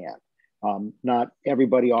they can. Not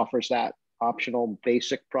everybody offers that optional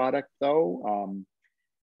basic product though.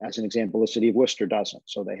 As an example, the city of Worcester doesn't.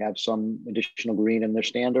 So they have some additional green in their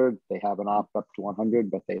standard. They have an opt up to 100,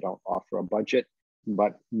 but they don't offer a budget.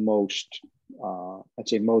 But most, I'd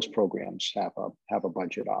say most programs have a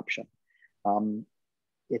budget option.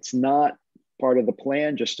 It's not part of the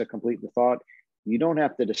plan. Just to complete the thought, you don't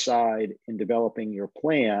have to decide in developing your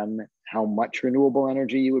plan how much renewable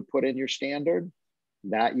energy you would put in your standard.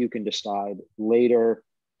 That you can decide later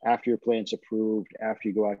after your plan's approved, after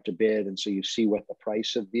you go out to bid. And so you see what the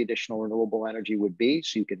price of the additional renewable energy would be.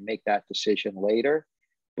 So you can make that decision later.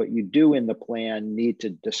 But you do in the plan need to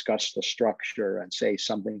discuss the structure and say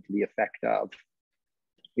something to the effect of,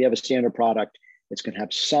 we have a standard product, it's going to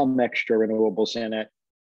have some extra renewables in it.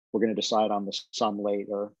 We're going to decide on the sum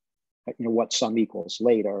later, what sum equals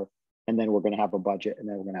later, and then we're going to have a budget, and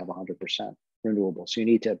then we're going to have 100% renewable. So you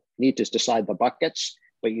need to decide the buckets,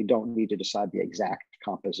 but you don't need to decide the exact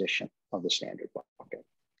composition of the standard bucket.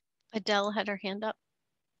 Adele had her hand up.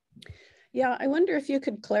 Yeah, I wonder if you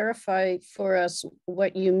could clarify for us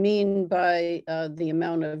what you mean by the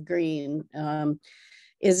amount of green.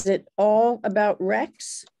 Is it all about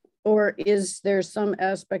RECs? Or is there some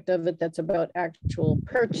aspect of it that's about actual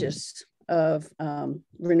purchase of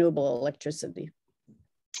renewable electricity?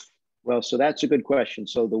 Well, so that's a good question.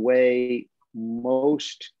 So the way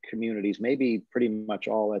most communities, maybe pretty much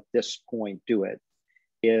all at this point, do it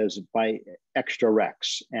is by extra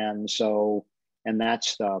RECs. And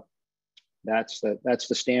that's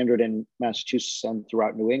the standard in Massachusetts and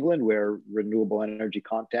throughout New England, where renewable energy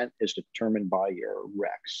content is determined by your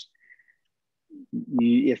RECs.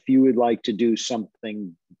 If you would like to do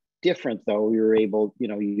something different though,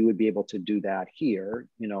 you would be able to do that here.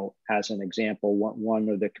 As an example, one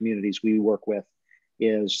of the communities we work with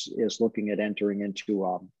is looking at entering into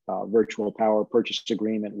a virtual power purchase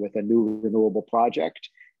agreement with a new renewable project,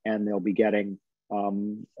 and they'll be getting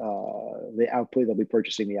the output, they'll be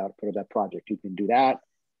purchasing the output of that project. You can do that.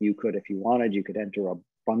 You could, if you wanted, you could enter a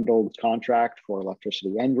bundled contract for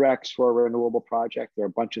electricity and RECs for a renewable project. There are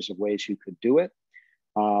bunches of ways you could do it.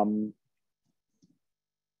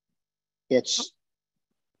 If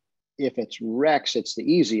it's RECs, it's the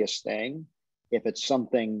easiest thing. If it's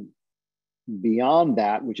something beyond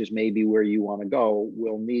that, which is maybe where you want to go,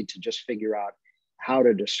 we'll need to just figure out how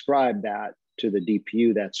to describe that to the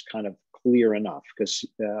DPU that's kind of clear enough because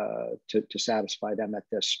to satisfy them at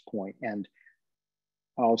this point. And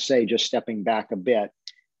I'll say, just stepping back a bit,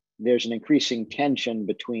 there's an increasing tension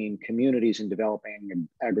between communities in developing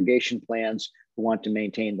aggregation plans who want to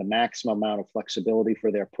maintain the maximum amount of flexibility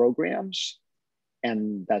for their programs.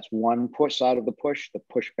 And that's one side of the push. The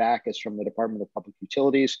pushback is from the Department of Public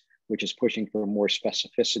Utilities, which is pushing for more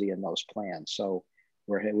specificity in those plans. So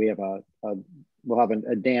we'll have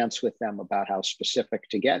a dance with them about how specific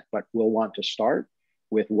to get, but we'll want to start.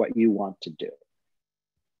 with what you want to do.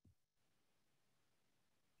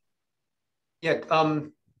 Yeah,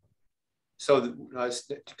 so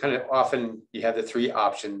kind of often you have the three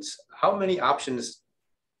options. How many options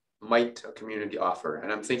might a community offer?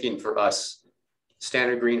 And I'm thinking for us,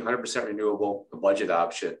 standard green, 100% renewable, the budget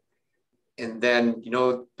option. And then, you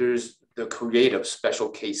know, there's the creative special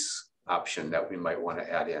case option that we might want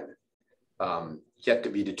to add in. Yet to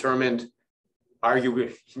be determined.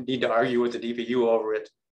 Need to argue with the DPU over it.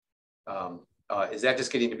 Is that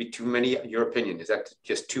just getting to be too many, your opinion? Is that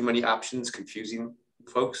just too many options confusing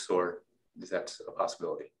folks, or is that a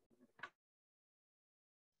possibility?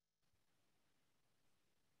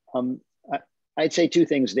 I'd say two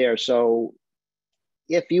things there. So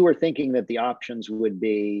if you were thinking that the options would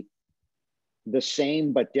be the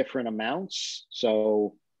same but different amounts,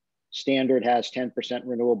 so standard has 10%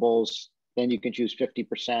 renewables, then you can choose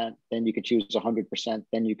 50%, then you could choose 100%,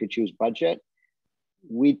 then you could choose budget,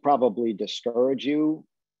 we'd probably discourage you,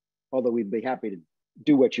 although we'd be happy to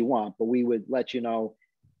do what you want, but we would let you know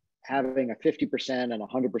having a 50% and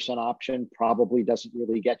 100% option probably doesn't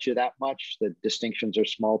really get you that much. The distinctions are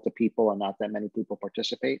small to people and not that many people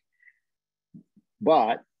participate.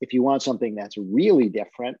 But if you want something that's really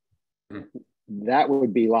different, that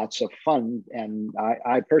would be lots of fun. And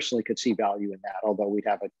I personally could see value in that, although we'd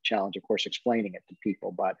have a challenge, of course, explaining it to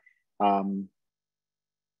people. But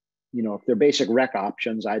you know, if they're basic rec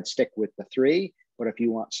options, I'd stick with the three. But if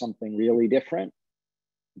you want something really different,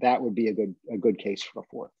 that would be a good case for a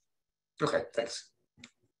fourth. Okay, thanks.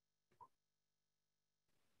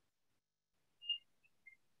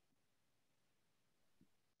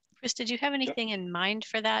 Chris, did you have anything in mind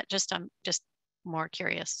for that? I'm just more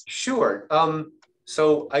curious. Sure.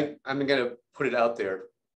 So I'm going to put it out there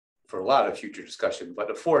for a lot of future discussion, but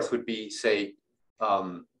the fourth would be, say,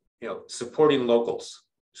 you know, supporting local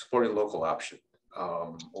option,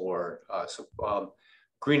 or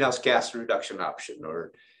greenhouse gas reduction option,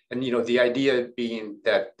 and you know, the idea being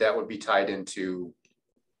that that would be tied into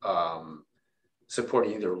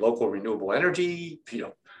supporting either local renewable energy, you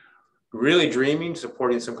know, really dreaming,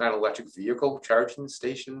 supporting some kind of electric vehicle charging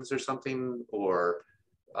stations or something, or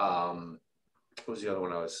what was the other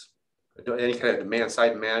one? Any kind of demand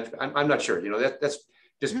side management. I'm not sure, you know, that's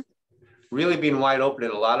just really being wide open,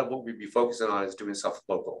 and a lot of what we'd be focusing on is doing stuff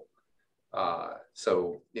local.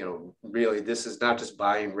 So, you know, really this is not just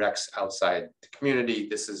buying recs outside the community.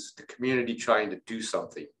 This is the community trying to do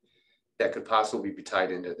something that could possibly be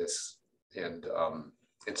tied into this and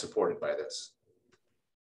supported by this.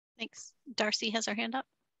 Thanks. Darcy has her hand up.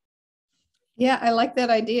 Yeah, I like that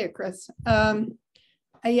idea, Chris.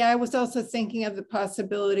 Yeah, I was also thinking of the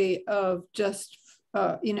possibility of just,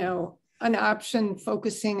 you know, an option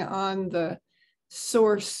focusing on the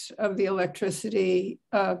source of the electricity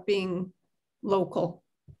being local.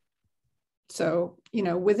 So, you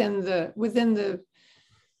know, within the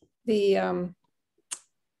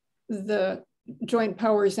joint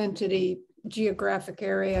powers entity geographic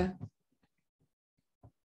area.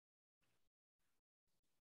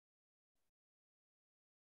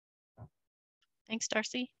 Thanks,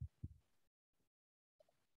 Darcy.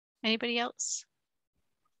 Anybody else?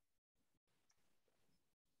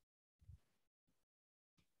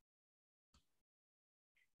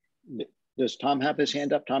 Does Tom have his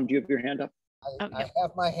hand up? Tom, do you have your hand up? I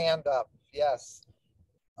have my hand up, yes.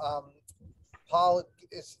 Paul,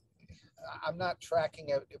 I'm not tracking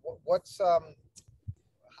it.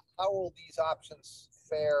 How will these options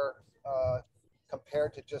fare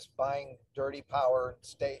compared to just buying dirty power and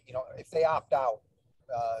stay, you know, if they opt out,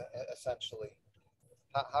 essentially?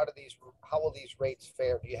 How will these rates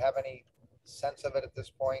fare? Do you have any sense of it at this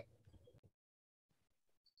point?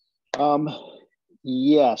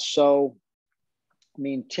 Yeah, so I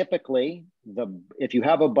mean, typically if you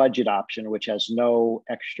have a budget option which has no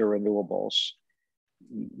extra renewables,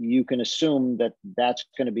 you can assume that that's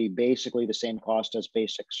going to be basically the same cost as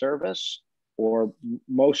basic service, or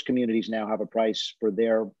most communities now have a price for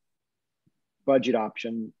their budget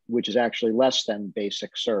option which is actually less than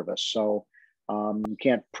basic service. So you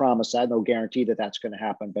can't promise that, no guarantee that that's going to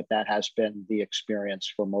happen, but that has been the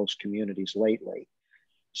experience for most communities lately.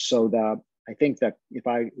 So I think that if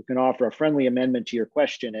I can offer a friendly amendment to your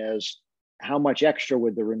question is, how much extra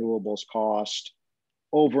would the renewables cost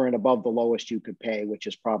over and above the lowest you could pay, which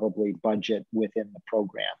is probably budget within the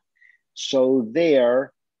program? So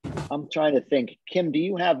there, I'm trying to think. Kim, do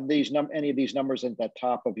you have any of these numbers at the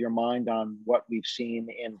top of your mind on what we've seen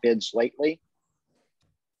in bids lately?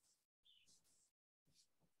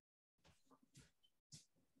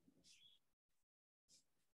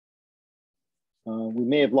 We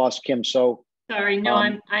may have lost Kim. So Sorry, no,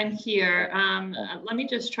 I'm here. Let me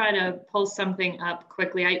just try to pull something up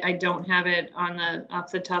quickly. I don't have it off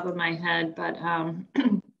the top of my head, but I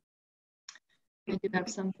do have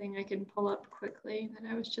something I can pull up quickly that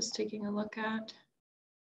I was just taking a look at.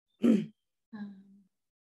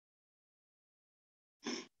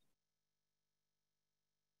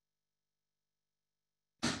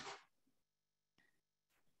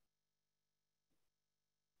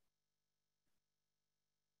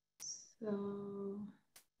 So,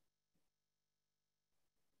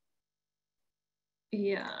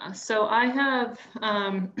 yeah, so I have,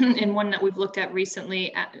 in one that we've looked at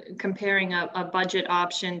recently, comparing a budget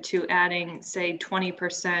option to adding, say,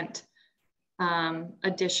 20%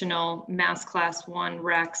 additional Mass Class 1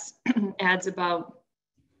 RECs adds about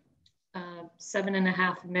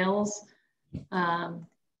 7.5 mils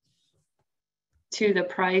to the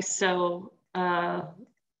price. So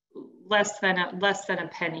less than a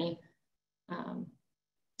penny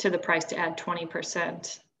to the price to add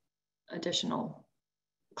 20% additional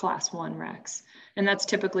Class 1 RECs. And that's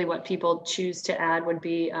typically what people choose to add, would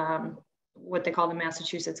be what they call the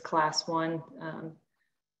Massachusetts Class 1.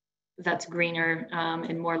 That's greener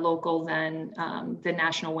and more local than the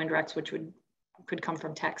National Wind RECs, which could come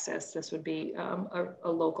from Texas. This would be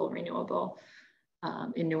a local renewable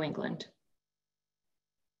in New England.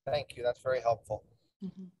 Thank you, that's very helpful.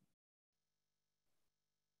 Mm-hmm.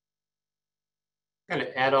 Kind of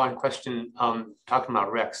add-on question, talking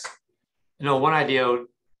about RECs. You know, one idea,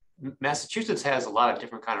 Massachusetts has a lot of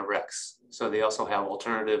different kind of RECs. So they also have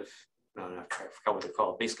alternative, I forgot what they're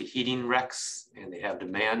called, basically heating RECs, and they have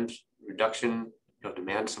demand reduction,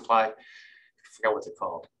 demand supply. I forgot what they're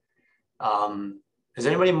called. Has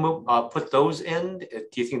anybody put those in?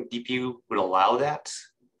 Do you think DPU would allow that?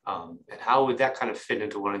 And how would that kind of fit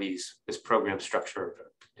into one of these, this program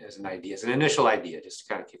structure as an idea, as an initial idea, just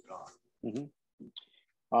to kind of kick it off? Mm-hmm.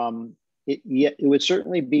 It would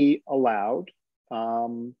certainly be allowed.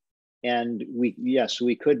 And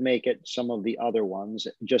we could make it some of the other ones,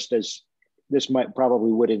 just as this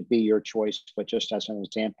probably wouldn't be your choice, but just as an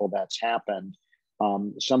example that's happened.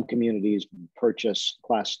 Some communities purchase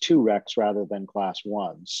Class 2 RECs rather than Class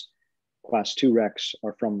 1s. Class 2 RECs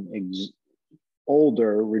are from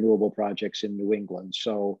older renewable projects in New England.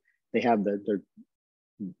 So they have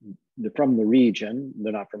they're from the region.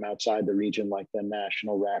 They're not from outside the region like the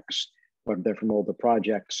national RECs, but they're from older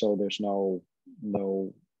projects. So there's no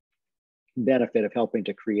benefit of helping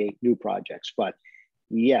to create new projects. But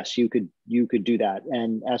yes, you could do that.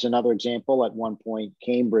 And as another example, at one point,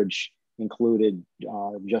 Cambridge included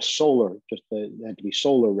just solar, they had to be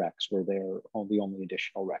solar RECs, where they're the only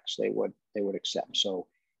additional RECs they would accept. So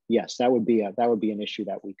yes, that would be an issue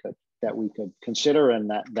that we could consider, and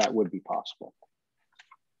that would be possible.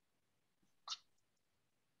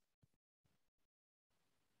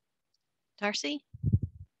 Darcy?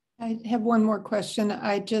 I have one more question.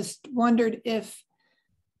 I just wondered if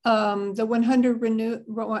the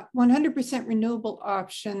 100% renewable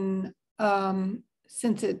option,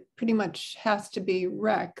 since it pretty much has to be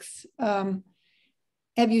RECs,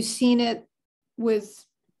 have you seen it with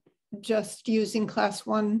just using Class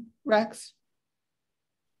 1 RECs?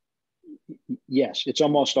 Yes, it's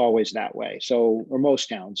almost always that way. So, or most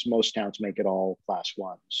towns make it all Class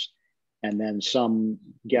 1s. And then some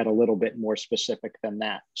get a little bit more specific than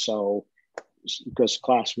that. So, because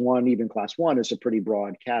Class 1, even Class 1 is a pretty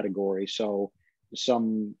broad category. So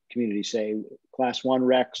some communities say Class 1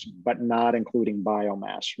 RECs, but not including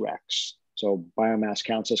biomass RECs. So biomass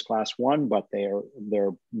counts as Class 1, but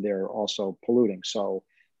they're also polluting. So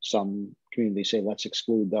some communities say, let's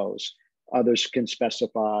exclude those. Others can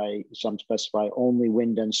specify only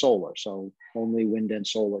wind and solar. So only wind and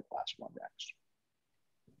solar Class 1 RECs.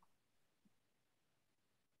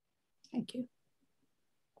 Thank you.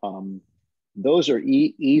 Those are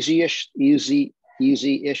easy-ish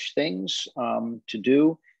things to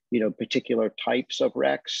do. Particular types of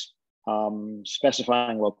RECs.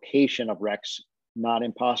 Specifying location of RECs, not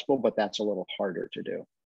impossible, but that's a little harder to do.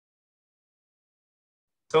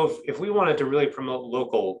 So if we wanted to really promote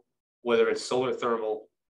local, whether it's solar thermal,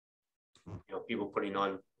 people putting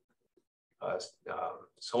on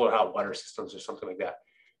solar hot water systems or something like that,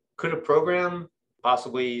 could a program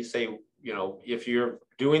possibly say, if you're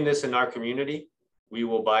doing this in our community, we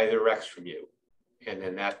will buy the RECs from you, and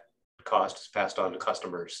then that cost is passed on to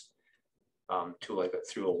customers through a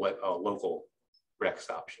local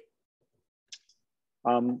RECs option?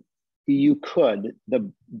 You could.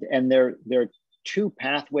 And there are two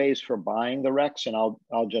pathways for buying the RECs, and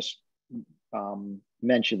I'll just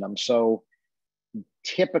mention them. So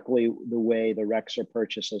typically, the way the RECs are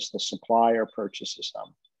purchased is the supplier purchases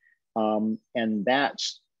them. And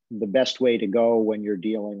that's the best way to go when you're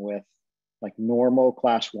dealing with like normal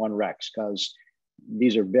class 1 RECs, because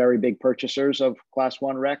these are very big purchasers of class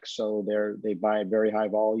 1 RECs. So they buy very high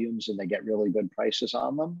volumes and they get really good prices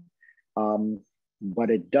on them. But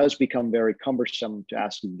it does become very cumbersome to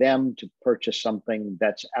ask them to purchase something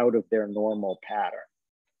that's out of their normal pattern.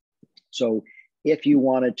 So if you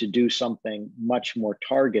wanted to do something much more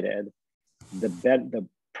targeted,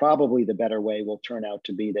 probably the better way will turn out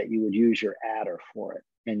to be that you would use your adder for it.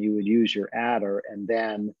 And you would use your adder, and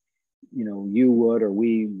then, you know, you would, or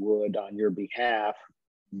we would on your behalf,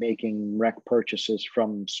 making REC purchases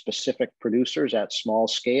from specific producers at small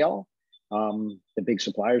scale. The big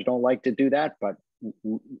suppliers don't like to do that, but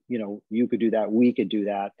you know, you could do that, we could do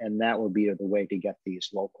that, and that would be the way to get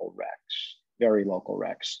these local RECs, very local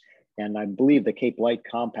RECs. And I believe the Cape Light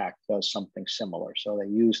Compact does something similar. So they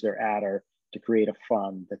use their adder to create a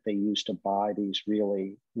fund that they use to buy these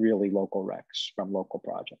really, really local RECs from local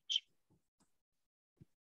projects.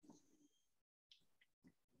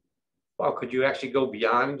 Well, could you actually go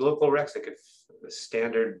beyond local RECs? Like if the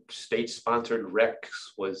standard state-sponsored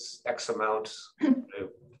RECs was X amount,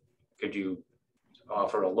 could you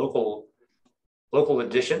offer a local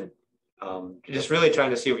edition? Just really trying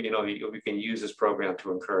to see if, you know, we can use this program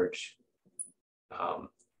to encourage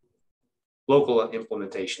local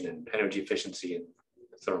implementation and energy efficiency and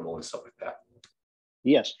thermal and stuff like that.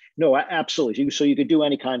 Yes, no, absolutely. So you could do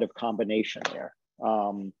any kind of combination there.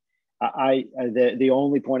 The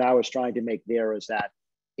only point I was trying to make there is that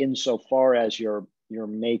insofar as you're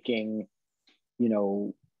making, you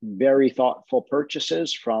know, very thoughtful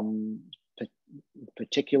purchases from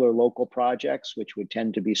particular local projects, which would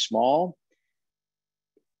tend to be small.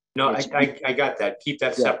 No, I got that. Keep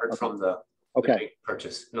that separate from the big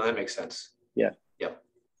purchase. No, that makes sense. Yeah. Yep.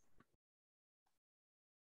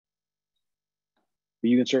 But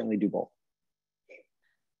you can certainly do both.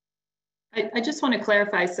 I just want to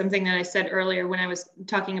clarify something that I said earlier when I was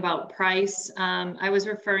talking about price. I was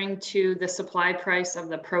referring to the supply price of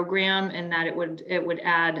the program, and that it would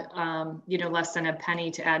add, you know, less than a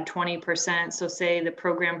penny to add 20%. So say the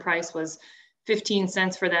program price was 15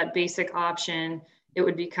 cents for that basic option, it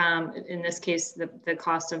would become, in this case, the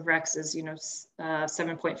cost of RECs is, you know,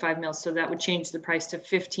 7.5 mils. So that would change the price to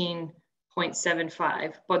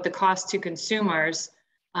 15.75. But the cost to consumers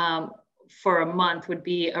for a month would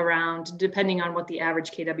be around, depending on what the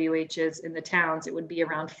average kWh is in the towns, it would be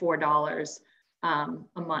around $4 a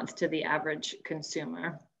month to the average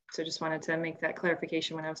consumer. So just wanted to make that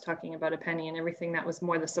clarification when I was talking about a penny and everything. That was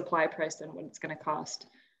more the supply price than what it's going to cost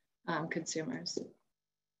consumers.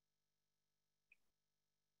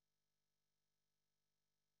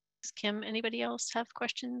 Kim, anybody else have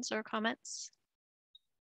questions or comments?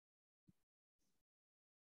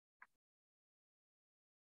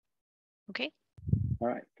 Okay. All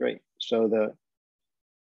right, great. So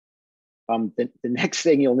the next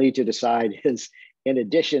thing you'll need to decide is, in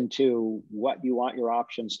addition to what you want your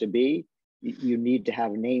options to be, you need to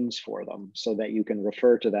have names for them so that you can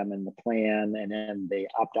refer to them in the plan and in the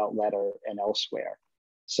opt-out letter and elsewhere.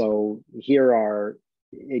 So here are,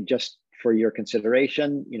 just for your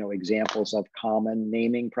consideration, you know, examples of common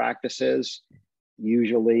naming practices.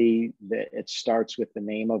 Usually it starts with the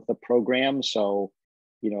name of the program. So,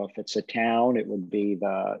 you know, if it's a town, it would be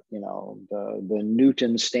the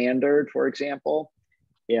Newton Standard, for example.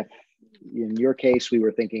 If in your case, we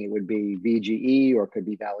were thinking it would be VGE or could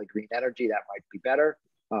be Valley Green Energy, that might be better.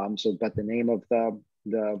 But the name of the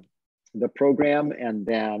program, and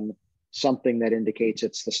then something that indicates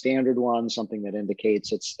it's the standard one, something that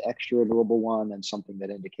indicates it's the extra renewable one, and something that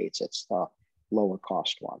indicates it's the lower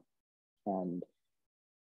cost one. And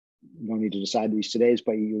you don't need to decide these today,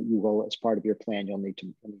 but you will, as part of your plan, you'll need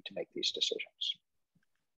to make these decisions.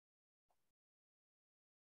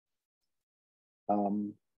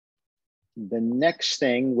 The next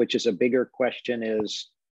thing, which is a bigger question, is,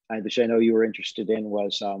 which I know you were interested in,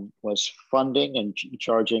 was funding and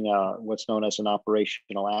charging what's known as an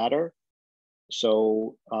operational adder.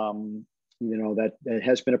 So, you know, that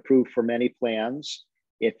has been approved for many plans.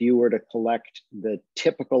 If you were to collect the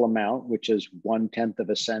typical amount, which is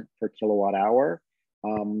 1/10 cent per kilowatt hour,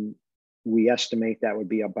 we estimate that would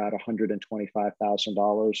be about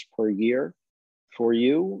 $125,000 per year for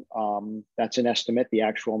you. That's an estimate. The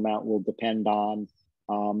actual amount will depend on,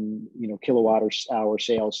 you know, kilowatt hour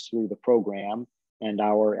sales through the program. And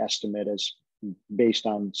our estimate is based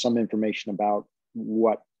on some information about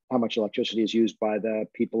how much electricity is used by the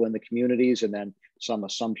people in the communities, and then some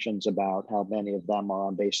assumptions about how many of them are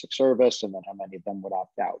on basic service, and then how many of them would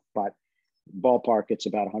opt out. But ballpark, it's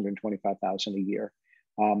about $125,000 a year.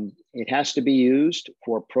 It has to be used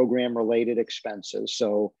for program related expenses.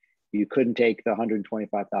 So you couldn't take the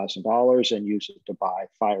 $125,000 and use it to buy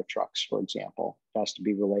fire trucks, for example. It has to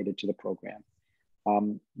be related to the program.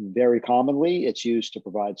 Very commonly, it's used to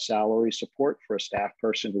provide salary support for a staff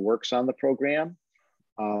person who works on the program.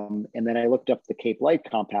 And then I looked up the Cape Light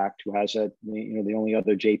Compact, who has the only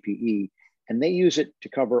other JPE, and they use it to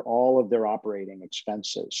cover all of their operating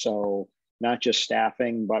expenses. So not just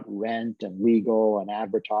staffing, but rent and legal and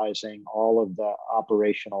advertising, all of the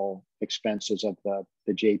operational expenses of the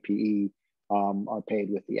JPE are paid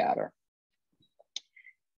with the adder.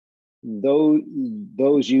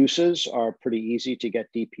 Those uses are pretty easy to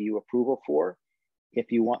get DPU approval for.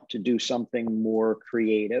 If you want to do something more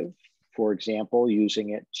creative, for example, using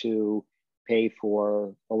it to pay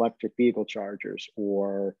for electric vehicle chargers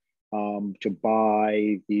or to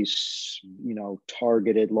buy these,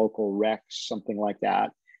 targeted local recs, something like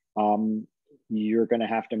that, you're going to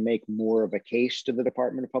have to make more of a case to the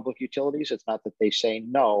Department of Public Utilities. It's not that they say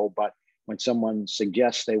no, but when someone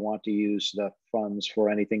suggests they want to use the funds for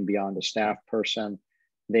anything beyond a staff person,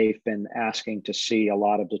 they've been asking to see a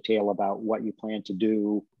lot of detail about what you plan to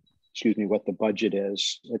do, what the budget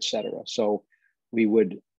is, et cetera. So we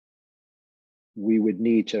would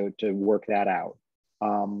need to work that out.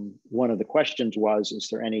 One of the questions was, is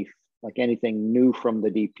there anything new from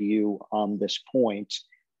the DPU on this point?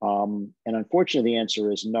 And unfortunately, the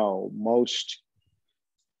answer is no.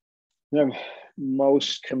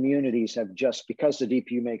 Most communities have because the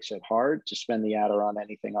DPU makes it hard to spend the adder on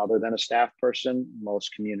anything other than a staff person,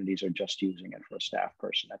 most communities are just using it for a staff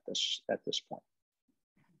person at this point.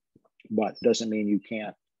 But doesn't mean you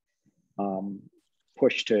can't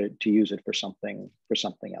push to use it for something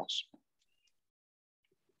else.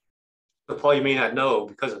 So Paul, you may not know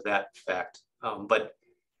because of that fact, but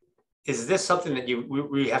is this something that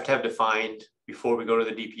we have to have defined before we go to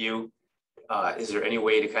the DPU? Is there any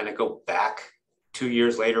way to kind of go back 2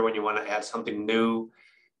 years later when you want to add something new?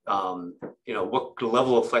 What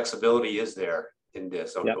level of flexibility is there in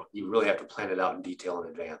this? Or you really have to plan it out in detail in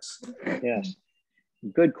advance? Yes,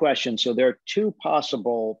 good question. So there are two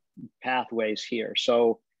possible pathways here.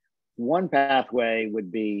 So one pathway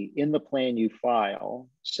would be in the plan you file,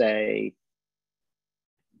 say,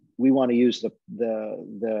 we want to use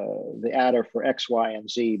the adder for X, Y, and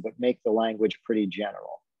Z, but make the language pretty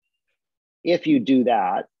general. If you do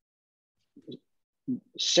that,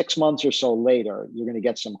 6 months or so later, you're going to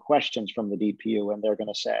get some questions from the DPU, and they're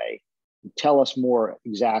going to say, tell us more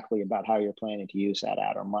exactly about how you're planning to use that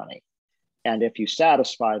adder money. And if you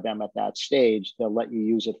satisfy them at that stage, they'll let you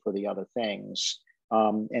use it for the other things.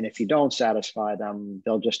 And if you don't satisfy them,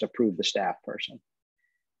 they'll just approve the staff person.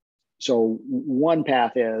 So one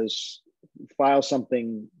path is file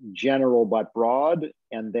something general but broad,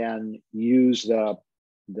 and then use the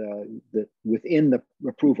within the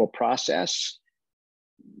approval process,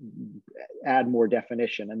 add more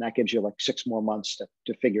definition, and that gives you like 6 more months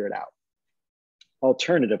to figure it out.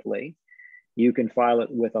 Alternatively, you can file it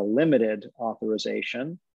with a limited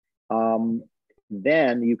authorization.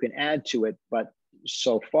 Then you can add to it, but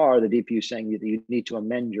so far the DPU is saying that you need to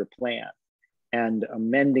amend your plan. And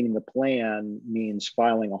amending the plan means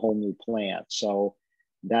filing a whole new plan. So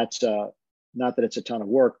that's not that it's a ton of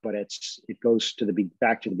work, but it goes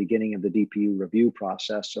back to the beginning of the DPU review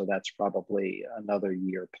process. So that's probably another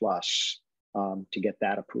year plus to get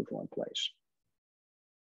that approval in place.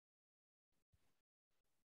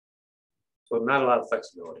 So not a lot of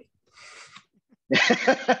flexibility.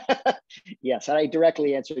 Yes, and I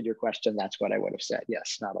directly answered your question. That's what I would have said.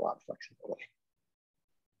 Yes, not a lot of flexibility.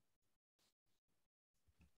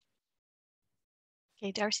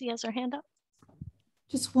 Okay, Darcy has her hand up.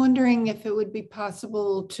 Just wondering if it would be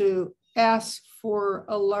possible to ask for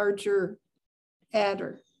a larger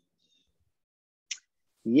adder.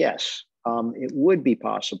 Yes, it would be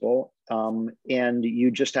possible. And you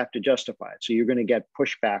just have to justify it. So you're going to get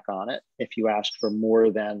pushback on it if you ask for more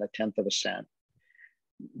than 1/10 of a cent.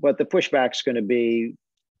 But the pushback's going to be,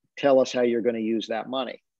 tell us how you're going to use that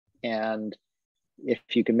money. And if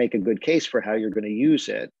you can make a good case for how you're going to use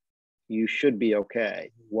it, you should be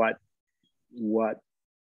okay. What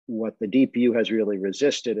the DPU has really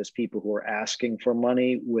resisted is people who are asking for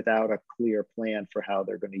money without a clear plan for how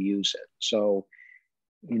they're going to use it. So,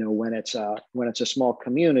 when it's a small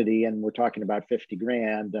community and we're talking about 50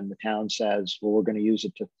 grand and the town says, well, we're going to use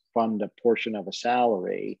it to fund a portion of a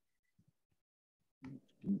salary,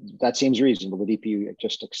 that seems reasonable. The DPU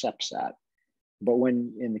just accepts that. But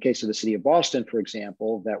when, in the case of the city of Boston, for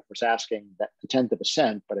example, that was asking that 1/10 of a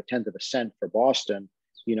cent, but 1/10 of a cent for Boston,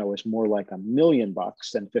 is more like $1 million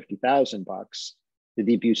than $50,000. The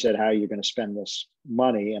the DPU said, how are you going to spend this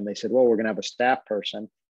money? And they said, well, we're going to have a staff person.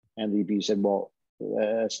 And the DPU said, well,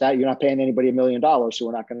 you're not paying anybody $1 million, so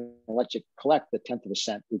we're not going to let you collect the 1/10 of a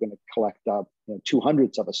cent. We're going to collect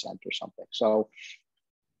 2/100ths of a cent or something. So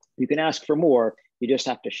you can ask for more. You just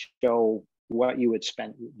have to show what you would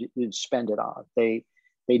spend it on. They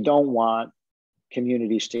don't want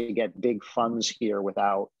communities to get big funds here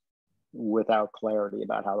without clarity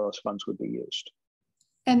about how those funds would be used.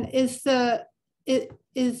 And is the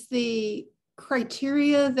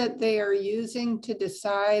criteria that they are using to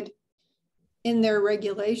decide in their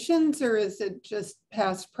regulations, or is it just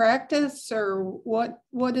past practice, or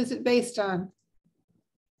what is it based on?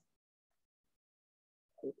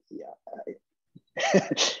 Yeah,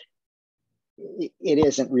 it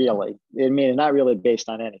isn't really. I mean, it's not really based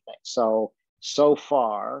on anything. So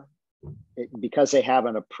far, because they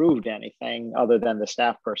haven't approved anything other than the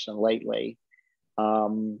staff person lately,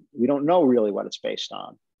 we don't know really what it's based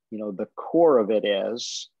on. The core of it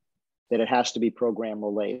is that it has to be program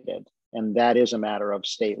related. And that is a matter of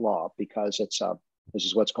state law, because this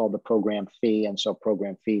is what's called the program fee. And so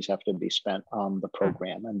program fees have to be spent on the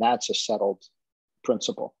program. And that's a settled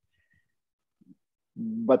principle.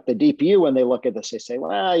 But the DPU, when they look at this, they say,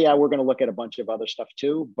 well, yeah, we're going to look at a bunch of other stuff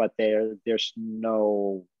too, but there's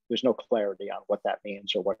no clarity on what that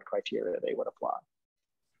means or what criteria they would apply.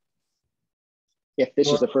 If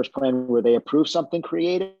this is the first plan where they approve something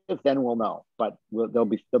creative, then we'll know, but they'll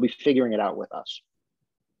be figuring it out with us.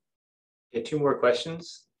 Okay, 2 more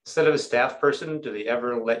questions. Instead of a staff person, do they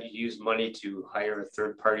ever let you use money to hire a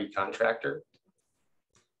third-party contractor?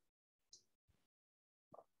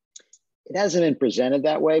 It hasn't been presented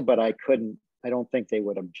that way, but I don't think they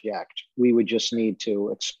would object. We would just need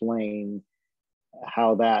to explain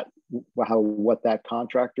how what that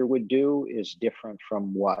contractor would do is different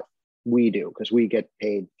from what we do, because we get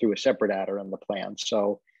paid through a separate adder in the plan.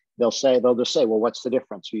 So they'll just say, well, what's the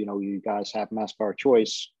difference? You guys have Mass Power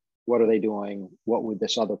Choice. What are they doing? What would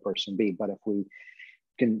this other person be? But if we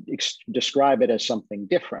can describe it as something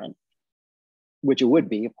different, which it would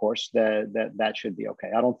be, of course, that should be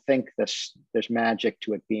okay. I don't think there's magic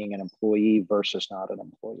to it being an employee versus not an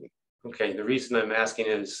employee. Okay, the reason I'm asking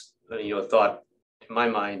is, a thought in my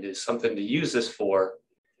mind is something to use this for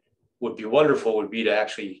would be to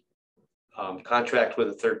actually contract with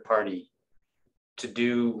a third party to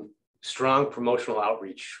do strong promotional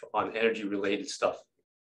outreach on energy related stuff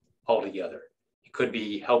altogether. It could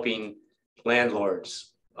be helping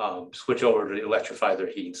landlords switch over to electrify their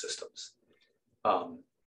heating systems.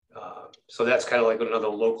 So that's kind of like another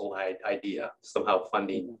local idea, somehow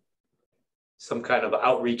funding some kind of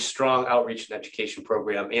outreach, strong outreach and education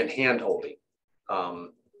program and hand-holding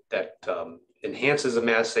that enhances a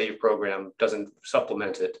Mass Save program, doesn't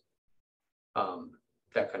supplement it,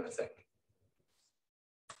 that kind of thing.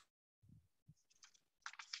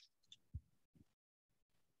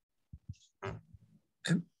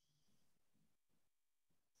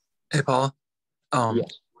 Hey, Paul.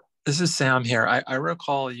 Yes. This is Sam here. I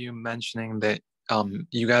recall you mentioning that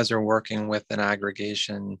you guys are working with an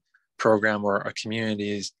aggregation program where a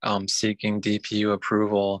community is seeking DPU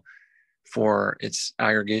approval for its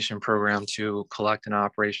aggregation program to collect an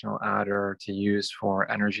operational adder to use for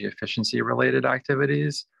energy efficiency related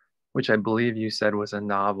activities, which I believe you said was a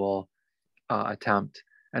novel attempt.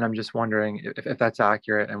 And I'm just wondering if that's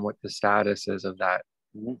accurate and what the status is of that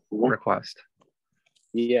request.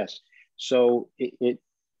 Yes. So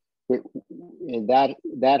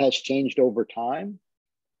that has changed over time.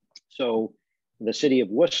 So the city of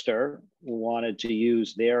Worcester wanted to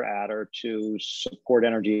use their adder to support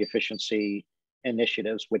energy efficiency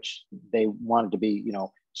initiatives, which they wanted to be,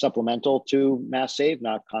 supplemental to Mass Save,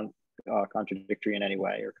 not contradictory in any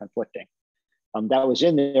way or conflicting. That was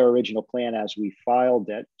in their original plan as we filed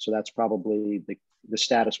it. So that's probably the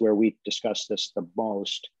status where we discussed this the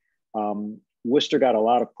most. Worcester got a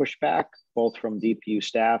lot of pushback, both from DPU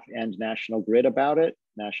staff and National Grid about it.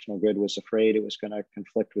 National Grid was afraid it was going to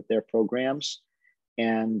conflict with their programs.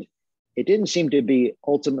 And it didn't seem to be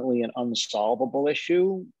ultimately an unsolvable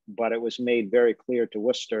issue, but it was made very clear to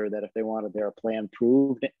Worcester that if they wanted their plan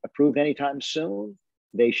approved anytime soon,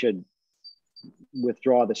 they should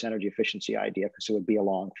withdraw this energy efficiency idea because it would be a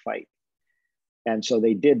long fight. And so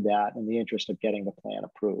they did that in the interest of getting the plan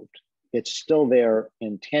approved. It's still their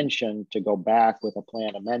intention to go back with a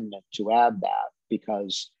plan amendment to add that,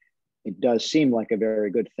 because it does seem like a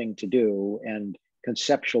very good thing to do. And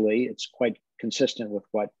conceptually, it's quite consistent with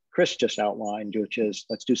what Chris just outlined, which is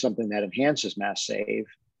let's do something that enhances Mass Save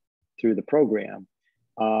through the program.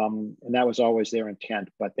 And that was always their intent,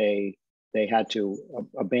 but they had to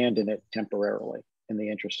abandon it temporarily. in the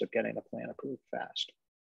interest of getting the plan approved fast.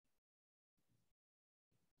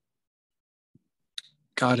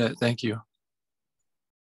 Got it. Thank you.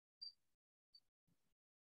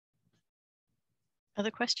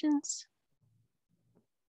 Other questions?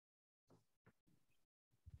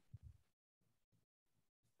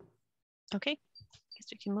 Okay, guess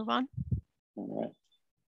we can move on. All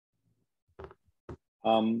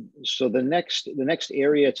right. So the next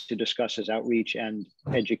area to discuss is outreach and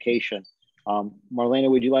education. Marlena,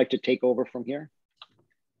 would you like to take over from here?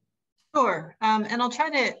 Sure, and I'll try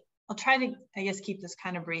to, I guess, keep this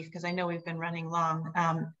kind of brief because I know we've been running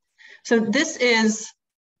long. So this is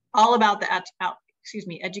all about the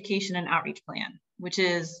education and outreach plan, which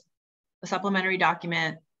is a supplementary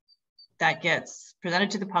document that gets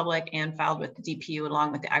presented to the public and filed with the DPU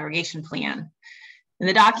along with the aggregation plan. And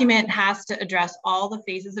the document has to address all the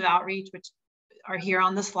phases of outreach, which are here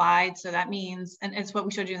on the slide. So that means, and it's what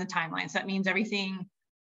we showed you in the timelines, that means everything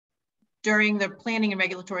during the planning and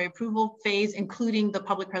regulatory approval phase, including the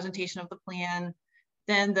public presentation of the plan,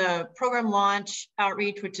 then the program launch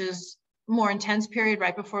outreach, which is a more intense period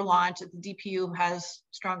right before launch that the DPU has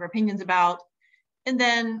stronger opinions about, and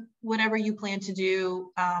then whatever you plan to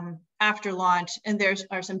do after launch. And there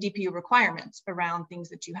are some DPU requirements around things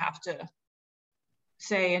that you have to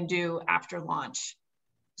say and do after launch.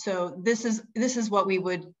 So this is what we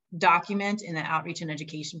would document in the outreach and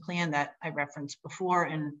education plan that I referenced before.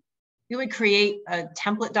 And we would create a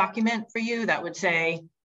template document for you that would say,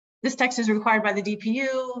 this text is required by the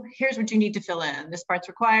DPU, here's what you need to fill in. This part's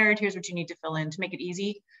required, here's what you need to fill in to make it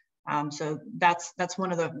easy. So that's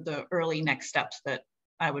one of the early next steps that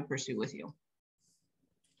I would pursue with you.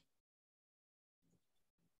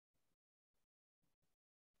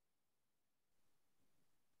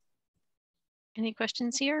 Any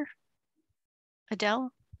questions here?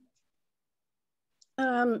 Adele?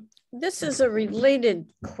 This is a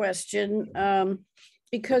related question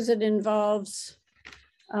because it involves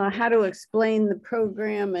how to explain the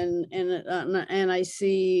program, and I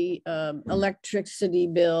see electricity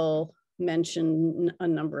bill mentioned a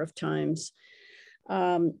number of times.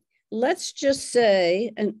 Let's just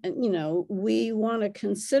say, and you know, we want to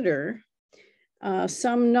consider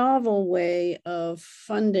some novel way of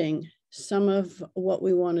funding some of what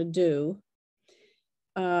we want to do,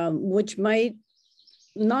 which might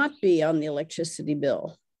not be on the electricity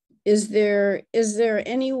bill. Is there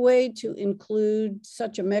any way to include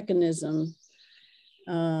such a mechanism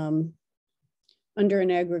under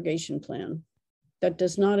an aggregation plan that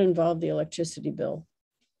does not involve the electricity bill?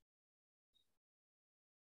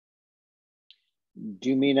 Do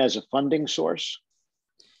you mean as a funding source?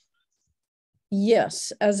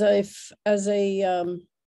 Yes, as a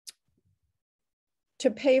to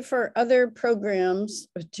pay for other programs,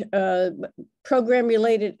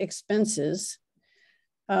 program-related expenses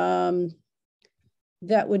that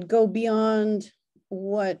would go beyond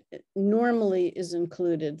what normally is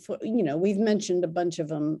included. For, you know, we've mentioned a bunch of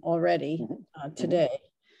them already today.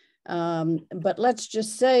 But let's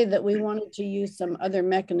just say that we wanted to use some other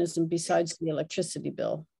mechanism besides the electricity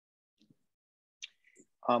bill.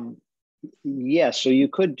 Yes, so you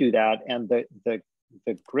could do that. And the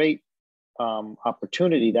great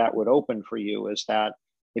opportunity that would open for you is that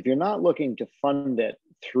if you're not looking to fund it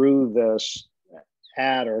through this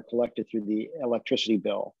ad or collected through the electricity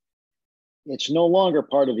bill, it's no longer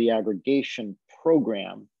part of the aggregation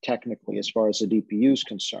program, technically, as far as the DPU is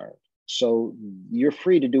concerned. So you're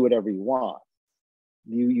free to do whatever you want.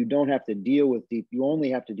 You don't have to deal with you only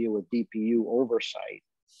have to deal with DPU oversight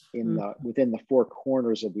in within the four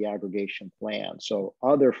corners of the aggregation plan. So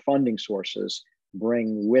other funding sources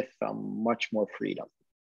bring with them much more freedom.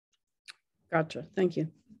 Gotcha. Thank you.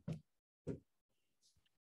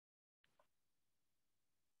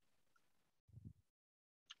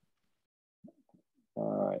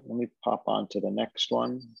 All right, let me pop on to the next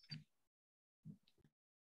one.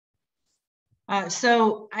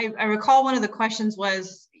 So I recall one of the questions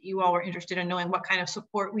was you all were interested in knowing what kind of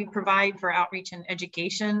support we provide for outreach and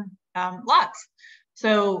education. Lots.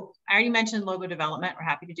 So I already mentioned logo development. We're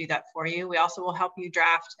happy to do that for you. We also will help you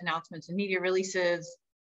draft announcements and media releases,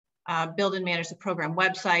 build and manage the program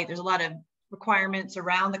website. There's a lot of requirements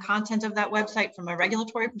around the content of that website from a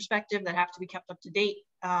regulatory perspective that have to be kept up to date.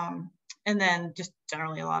 And then just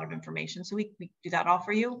generally a lot of information. So we do that all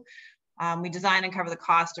for you. We design and cover the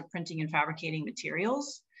cost of printing and fabricating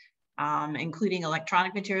materials, including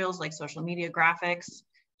electronic materials like social media graphics.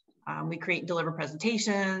 We create and deliver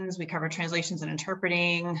presentations. We cover translations and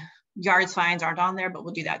interpreting. Yard signs aren't on there, but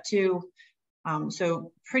we'll do that too.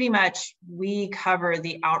 So pretty much we cover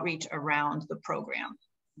the outreach around the program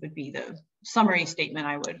would be the summary statement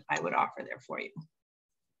I would offer there for you.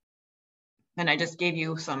 And I just gave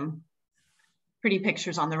you some pretty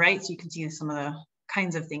pictures on the right, so you can see some of the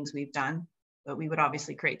kinds of things we've done, but we would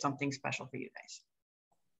obviously create something special for you guys.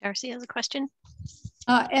 Darcy has a question.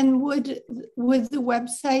 And would the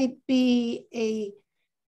website be a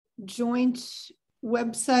joint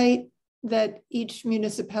website that each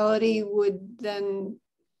municipality would then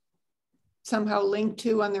somehow link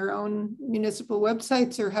to on their own municipal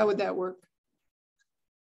websites, or how would that work?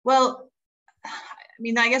 Well, I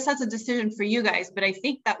mean, I guess that's a decision for you guys, but I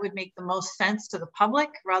think that would make the most sense to the public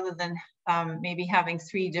rather than maybe having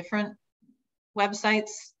 3 different websites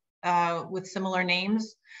with similar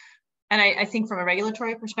names. And I think from a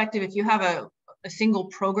regulatory perspective, if you have a single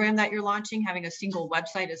program that you're launching, having a single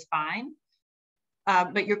website is fine.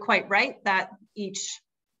 But you're quite right that each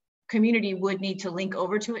community would need to link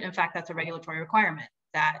over to it. In fact, that's a regulatory requirement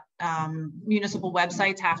that municipal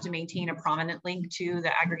websites have to maintain a prominent link to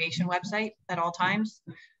the aggregation website at all times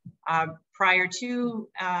prior to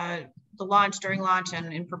the launch, during launch,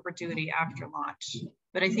 and in perpetuity after launch.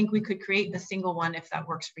 But I think we could create a single one if that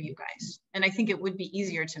works for you guys. And I think it would be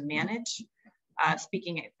easier to manage,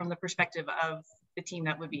 speaking from the perspective of the team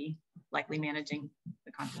that would be likely managing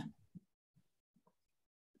the content.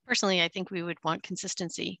 Personally, I think we would want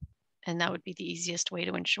consistency, and that would be the easiest way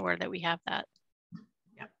to ensure that we have that.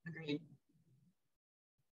 Yeah, agreed.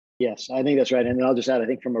 Yes, I think that's right. And I'll just add, I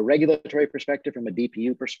think from a regulatory perspective, from a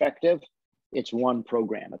DPU perspective, it's one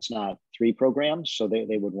program. It's not 3 programs. So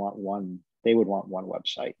they would want one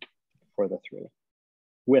website for the 3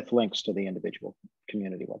 with links to the individual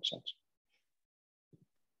community websites.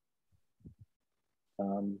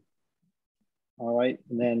 All right,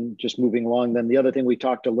 and then just moving along, then the other thing we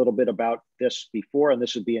talked a little bit about this before, and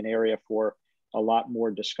this would be an area for a lot more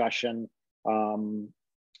discussion,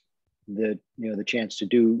 the chance to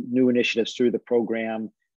do new initiatives through the program.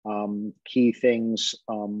 Key things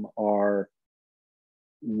are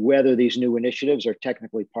whether these new initiatives are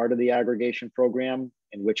technically part of the aggregation program,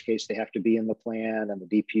 in which case they have to be in the plan and the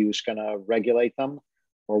DPU is going to regulate them,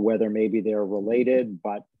 or whether maybe they're related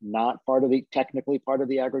but not technically part of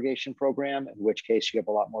the aggregation program, in which case you have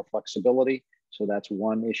a lot more flexibility. So that's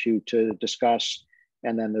one issue to discuss.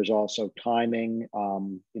 And then there's also timing,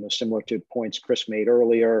 similar to points Chris made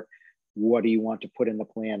earlier. What do you want to put in the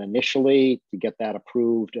plan initially to get that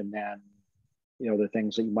approved? And then, the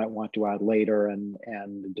things that you might want to add later, and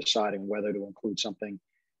deciding whether to include something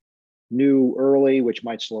new early, which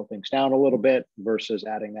might slow things down a little bit, versus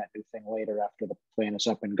adding that new thing later after the plan is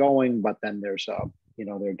up and going. But then there's, there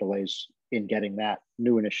are delays in getting that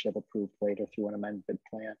new initiative approved later through an amended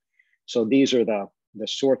plan. So these are the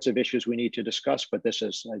sorts of issues we need to discuss, but this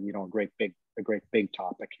is, a great big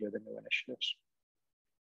topic here, the new initiatives.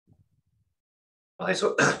 Well, I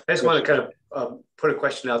just want to kind of put a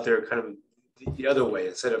question out there, kind of the other way,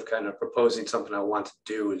 instead of kind of proposing something I want to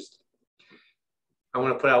do, is I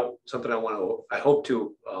want to put out something I hope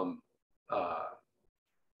to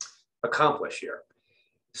accomplish here.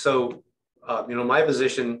 So, my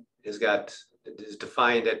position is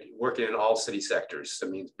defined at working in all city sectors.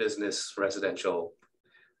 That means business, residential.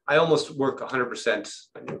 I almost work 100%,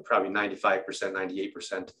 probably 95%,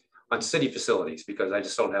 98% on city facilities, because I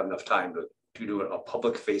just don't have enough time to do a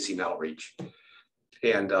public facing outreach.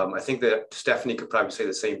 And I think that Stephanie could probably say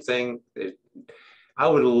the same thing. I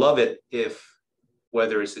would love it if,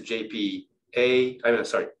 whether it's the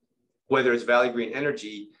whether it's Valley Green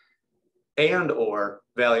Energy and or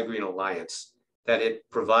Valley Green Alliance, that it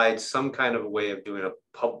provides some kind of a way of doing a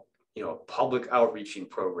public outreaching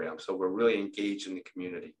program. So we're really engaged in the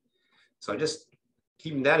community. So just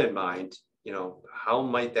keeping that in mind, how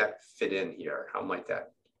might that fit in here? How might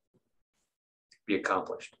that be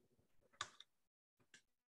accomplished?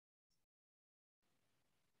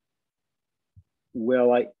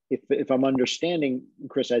 Well, if I'm understanding,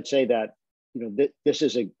 Chris, I'd say that this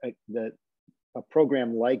is a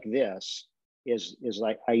program like this is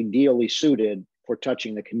like ideally suited for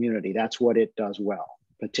touching the community. That's what it does well,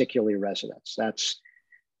 particularly residents.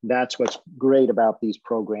 That's what's great about these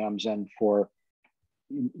programs. And for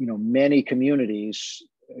many communities,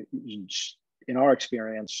 in our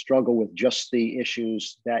experience, struggle with just the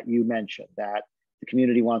issues that you mentioned. That the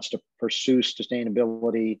community wants to pursue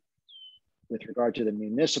sustainability. With regard to the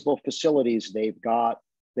municipal facilities, they've got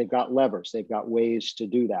levers, they've got ways to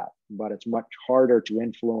do that, but it's much harder to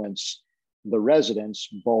influence the residents,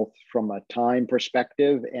 both from a time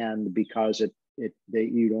perspective and because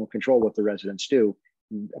you don't control what the residents do.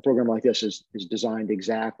 A program like this is designed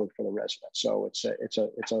exactly for the residents, so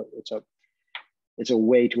it's a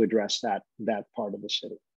way to address that part of the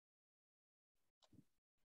city.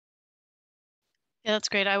 Yeah, that's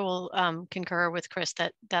great. I will concur with Chris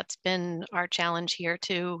that that's been our challenge here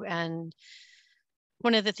too. And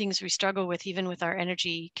one of the things we struggle with, even with our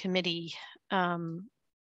energy committee,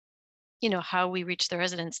 you know, how we reach the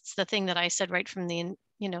residents. It's the thing that I said right from the,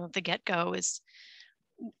 you know, the get-go is,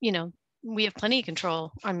 you know, we have plenty of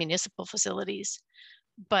control on municipal facilities,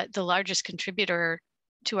 but the largest contributor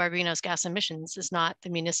to our greenhouse gas emissions is not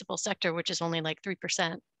the municipal sector, which is only like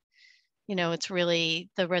 3%. You know, it's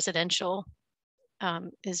really the residential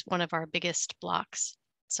is one of our biggest blocks.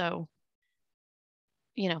 So,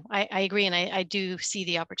 you know, I agree. And I do see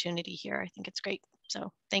the opportunity here. I think it's great.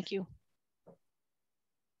 So thank you.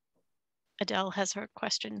 Adele has her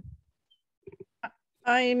question.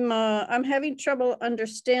 I'm having trouble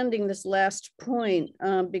understanding this last point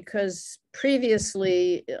because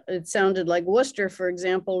previously it sounded like Worcester, for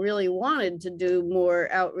example, really wanted to do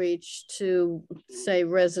more outreach to, say,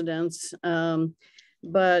 residents,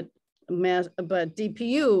 but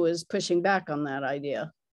DPU is pushing back on that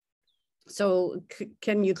idea. So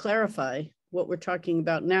can you clarify what we're talking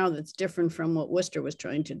about now that's different from what Worcester was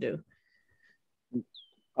trying to do?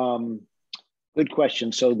 Good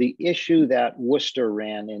question. So the issue that Worcester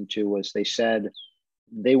ran into was they said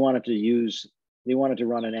they wanted to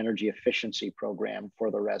run an energy efficiency program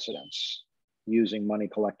for the residents using money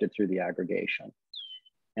collected through the aggregation.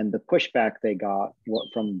 And the pushback they got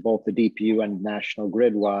from both the DPU and National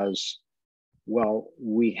Grid was, well,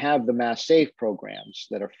 we have the Mass Save programs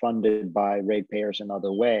that are funded by ratepayers in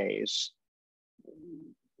other ways.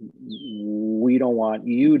 We don't want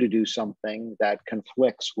you to do something that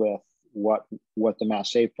conflicts with what the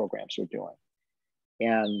Mass Save programs are doing.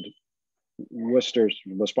 And Worcester's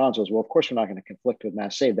response was, well, of course we're not going to conflict with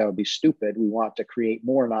Mass Save. That would be stupid. We want to create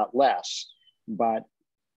more, not less. But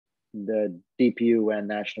the DPU and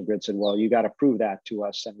National Grid said, well, you got to prove that to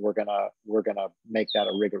us, and we're gonna make that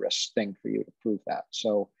a rigorous thing for you to prove that.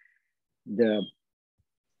 So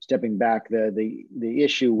stepping back, the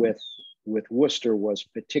issue with Worcester was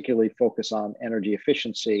particularly focused on energy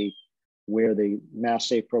efficiency, where the Mass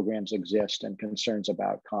Save programs exist, and concerns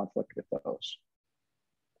about conflict with those.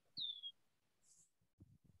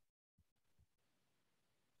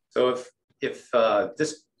 So if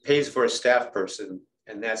this pays for a staff person,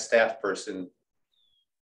 and that staff person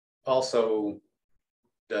also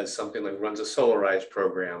does something like runs a Solarize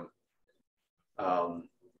program, well,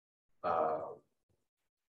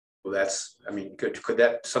 that's, I mean, could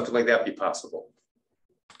that something like that be possible?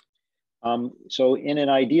 So in an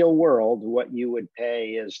ideal world, what you would pay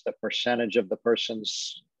is the percentage of the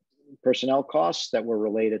person's personnel costs that were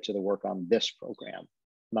related to the work on this program,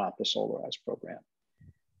 not the Solarize program.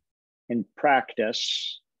 In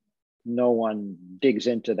practice, no one digs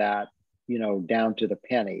into that, you know, down to the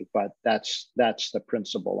penny, but that's the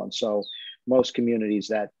principle. And so most communities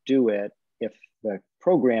that do it, if the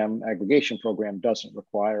aggregation program doesn't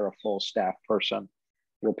require a full staff person,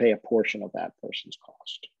 will pay a portion of that person's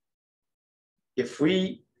cost. If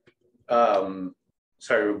we, sorry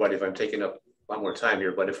everybody if I'm taking up a lot more time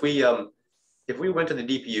here, but if we went to the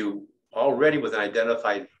DPU already with an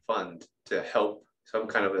identified fund to help some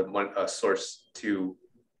kind of a source to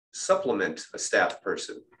supplement a staff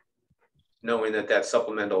person, knowing that that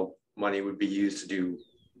supplemental money would be used to do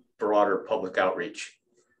broader public outreach,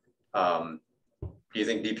 do you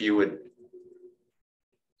think DPU would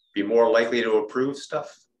be more likely to approve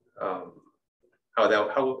stuff? How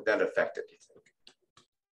would that affect it, do you think?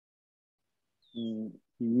 You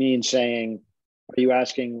mean saying, are you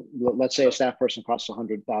asking, let's say a staff person costs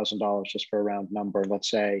 $100,000 just for a round number. Let's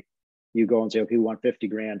say you go and say, okay, we want 50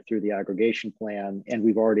 grand through the aggregation plan, and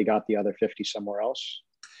we've already got the other 50 somewhere else.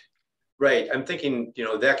 Right, I'm thinking, you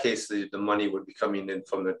know, in that case, the money would be coming in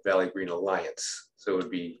from the Valley Green Alliance. So it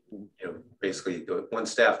would be, you know, basically the one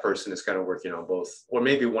staff person is kind of working on both, or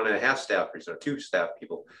maybe 1.5 staff person or 2 staff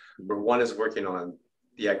people, where one is working on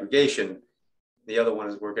the aggregation, the other one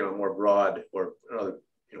is working on more broad, or another,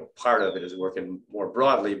 you know, part of it is working more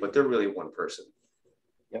broadly, but they're really one person.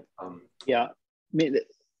 Yep. Yeah, I mean,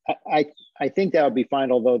 I think that would be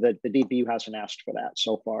fine, although the DPU hasn't asked for that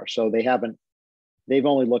so far. So they've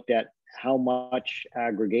only looked at how much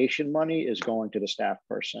aggregation money is going to the staff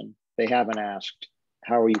person. They haven't asked,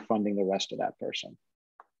 how are you funding the rest of that person?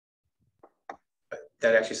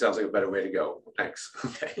 That actually sounds like a better way to go. Thanks.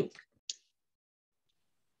 Okay.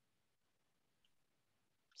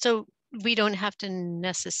 So we don't have to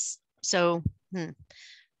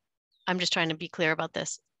I'm just trying to be clear about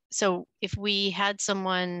this. So if we had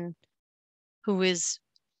someone who is,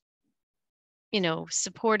 you know,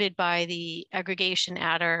 supported by the aggregation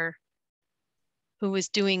adder, who was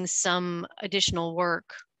doing some additional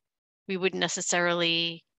work, we wouldn't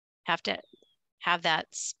necessarily have to have that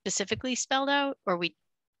specifically spelled out, or we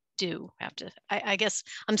do have to? I guess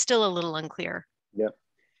I'm still a little unclear. Yep.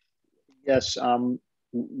 Yes.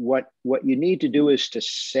 What you need to do is to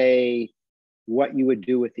say what you would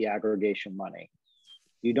do with the aggregation money.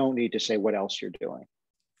 You don't need to say what else you're doing.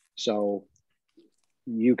 So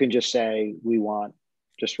you can just say, we want,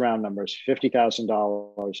 just round numbers,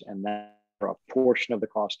 $50,000, and then for a portion of the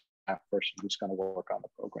cost of that person who's going to work on the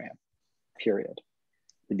program, period.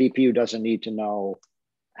 The DPU doesn't need to know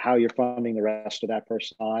how you're funding the rest of that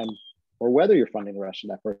person's time or whether you're funding the rest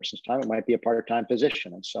of that person's time. It might be a part-time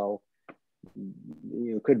position. And so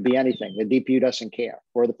it could be anything. The DPU doesn't care,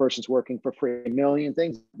 or the person's working for free, a million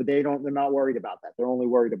things, but they're not worried about that. They're only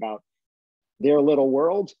worried about their little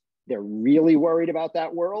world. They're really worried about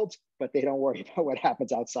that world, but they don't worry about what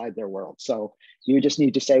happens outside their world. So you just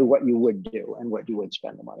need to say what you would do and what you would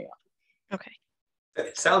spend the money on. Okay.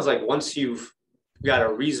 It sounds like once you've got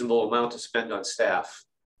a reasonable amount to spend on staff,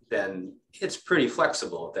 then it's pretty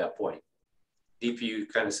flexible at that point. DPU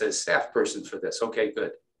kind of says staff person for this. Okay,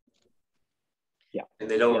 good. Yeah. And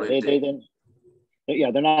they don't.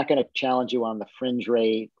 Yeah, they're not going to challenge you on the fringe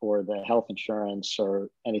rate or the health insurance or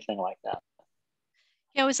anything like that.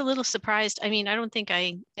 Yeah, I was a little surprised. I mean, I don't think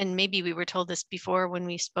and maybe we were told this before when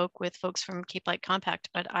we spoke with folks from Cape Light Compact,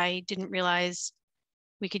 but I didn't realize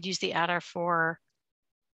we could use the ADR for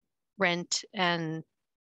rent and,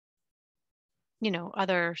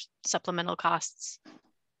 other supplemental costs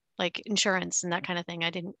like insurance and that kind of thing. I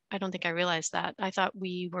don't think I realized that. I thought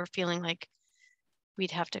we were feeling like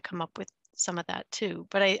we'd have to come up with some of that too.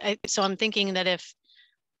 But so I'm thinking that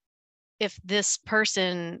if this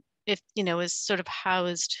person, is sort of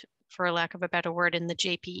housed, for a lack of a better word, in the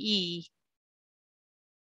JPE,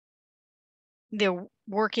 they're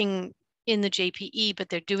working in the JPE, but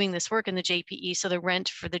they're doing this work in the JPE. So the rent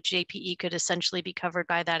for the JPE could essentially be covered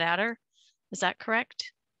by that adder. Is that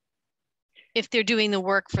correct? If they're doing the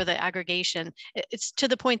work for the aggregation, it's to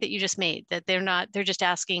the point that you just made, that they're just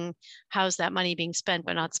asking how's that money being spent,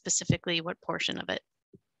 but not specifically what portion of it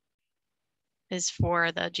is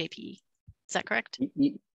for the JPE. Is that correct?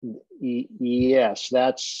 Yes,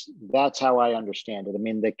 that's how I understand it. I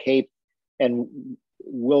mean, the Cape, and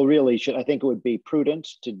I think it would be prudent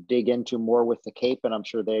to dig into more with the Cape, and I'm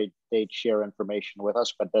sure they'd share information with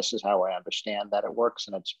us, but this is how I understand that it works,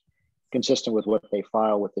 and it's consistent with what they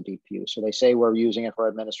file with the DPU. So they say we're using it for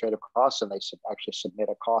administrative costs, and they actually submit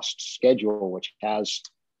a cost schedule, which has,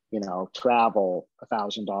 travel,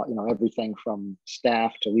 $1,000, everything from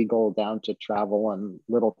staff to legal down to travel and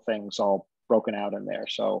little things all broken out in there.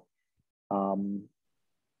 So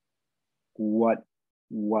what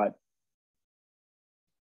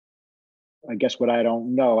I guess what I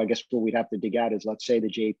don't know, I guess what we'd have to dig out is, let's say the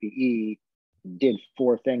JPE did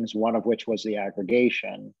 4 things, one of which was the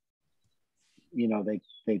aggregation.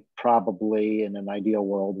 They probably, in an ideal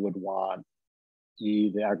world, would want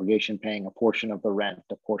the aggregation paying a portion of the rent,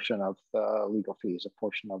 a portion of the legal fees, a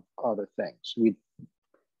portion of other things. We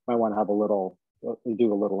might want to have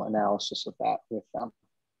do a little analysis of that with them.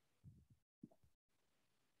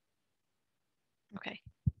 Okay.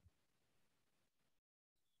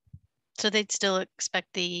 So they'd still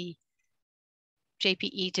expect the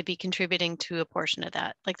JPE to be contributing to a portion of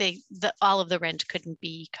that. Like all of the rent couldn't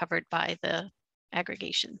be covered by the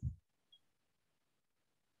aggregation.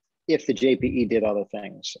 If the JPE did other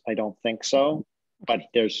things, I don't think so, but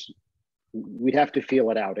we'd have to feel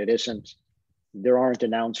it out. There aren't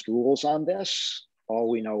announced rules on this. All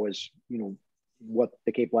we know is, what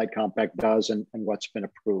the Cape Light Compact does and what's been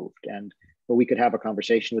approved. But we could have a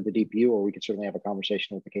conversation with the DPU, or we could certainly have a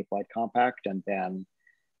conversation with the Cape Light Compact and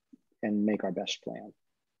make our best plan.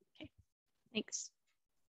 Okay, thanks.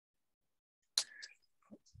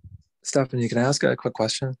 Stephanie, can I ask a quick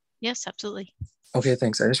question? Yes, absolutely. Okay,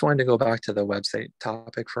 thanks. I just wanted to go back to the website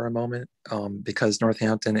topic for a moment, because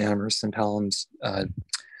Northampton, Amherst, and Pelhams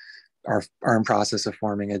are in process of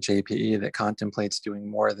forming a JPE that contemplates doing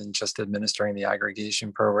more than just administering the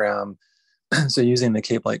aggregation program. So using the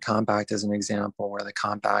Cape Light Compact as an example, where the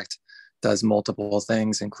compact does multiple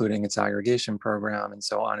things, including its aggregation program. And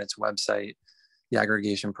so on its website, the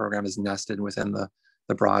aggregation program is nested within the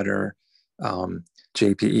broader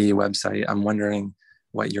JPE website. I'm wondering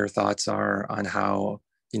what your thoughts are on how,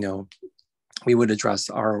 we would address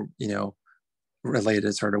our,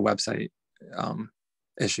 related sort of website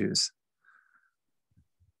issues.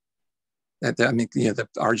 I mean, the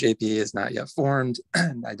RJPE is not yet formed.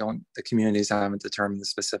 The communities haven't determined the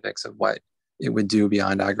specifics of what it would do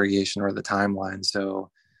beyond aggregation or the timeline. So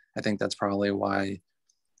I think that's probably why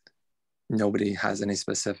nobody has any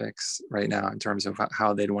specifics right now in terms of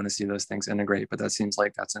how they'd want to see those things integrate, but that seems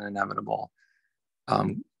like that's an inevitable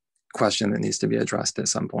question that needs to be addressed at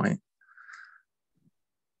some point.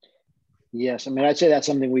 Yes, I mean, I'd say that's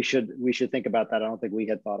something we should think about that. I don't think we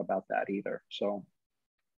had thought about that either. So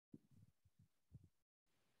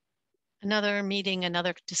another meeting,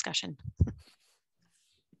 another discussion.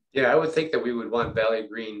 Yeah, I would think that we would want Valley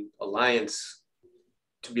Green Alliance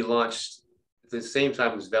to be launched at the same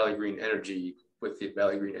time as Valley Green Energy, with the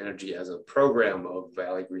Valley Green Energy as a program of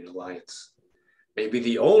Valley Green Alliance. Maybe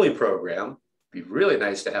the only program. It'd be really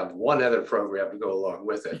nice to have one other program to go along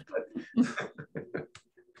with it. But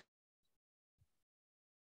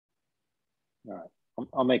all right,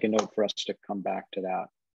 I'll make a note for us to come back to that.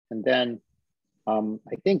 And then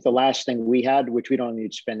I think the last thing we had, which we don't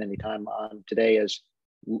need to spend any time on today, is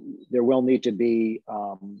there will need to be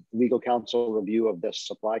legal counsel review of this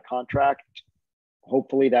supply contract.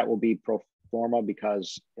 Hopefully that will be pro forma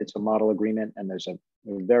because it's a model agreement, and there's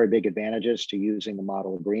very big advantages to using the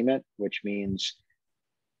model agreement, which means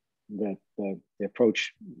that the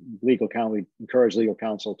approach we encourage legal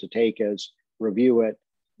counsel to take is review it,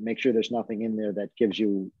 make sure there's nothing in there that gives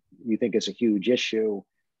you think is a huge issue,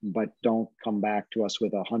 but don't come back to us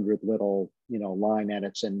with 100 little, line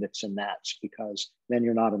edits and nits and nats, because then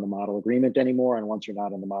you're not in the model agreement anymore. And once you're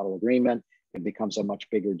not in the model agreement, it becomes a much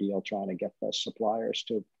bigger deal trying to get the suppliers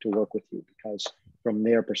to work with you, because from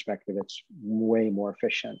their perspective, it's way more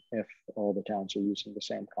efficient if all the towns are using the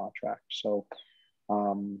same contract. So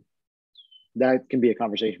that can be a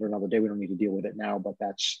conversation for another day. We don't need to deal with it now, but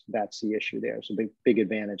that's the issue there. It's a big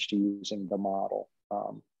advantage to using the model.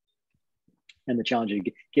 And the challenge, you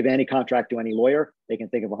give any contract to any lawyer, they can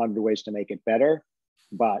think of 100 ways to make it better,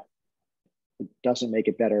 but it doesn't make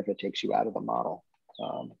it better if it takes you out of the model.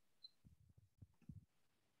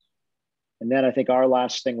 And then I think our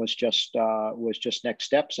last thing was just next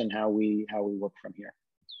steps and how we work from here.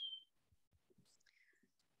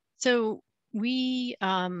 So we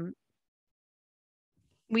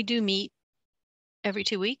do meet every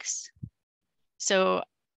 2 weeks. So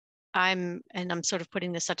I'm sort of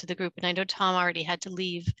putting this up to the group, and I know Tom already had to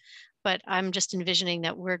leave, but I'm just envisioning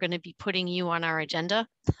that we're going to be putting you on our agenda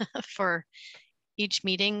for each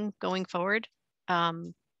meeting going forward,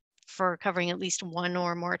 for covering at least one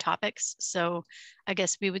or more topics. So I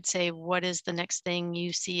guess we would say, what is the next thing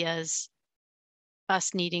you see as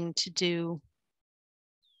us needing to do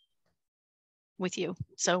with you?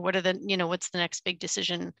 So what are what's the next big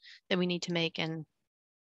decision that we need to make? And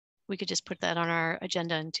we could just put that on our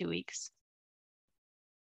agenda in 2 weeks.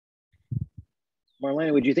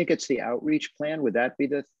 Marlena, would you think it's the outreach plan? Would that be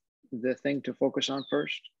the thing to focus on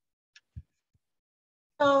first?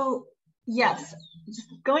 So yes, just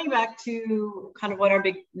going back to kind of what our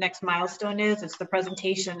big next milestone is, it's the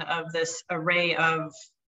presentation of this array of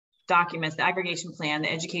documents, the aggregation plan,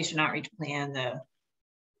 the education outreach plan, the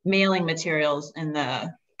mailing materials, and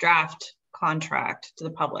the draft contract to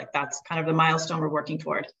the public. That's kind of the milestone we're working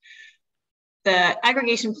toward. The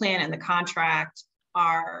aggregation plan and the contract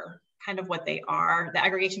are kind of what they are. The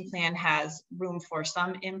aggregation plan has room for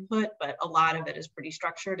some input, but a lot of it is pretty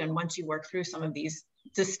structured. And once you work through some of these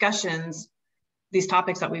discussions, these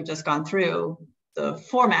topics that we've just gone through, the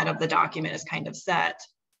format of the document is kind of set.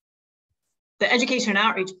 The education and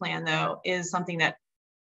outreach plan, though, is something that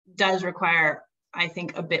does require, I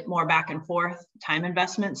think, a bit more back and forth time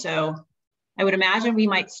investment. So I would imagine we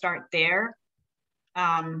might start there.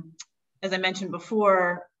 As I mentioned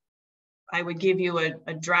before, I would give you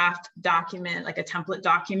a draft document, like a template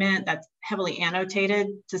document that's heavily annotated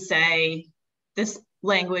to say, this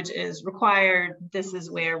language is required, this is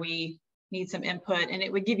where we need some input. And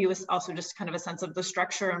it would give you also just kind of a sense of the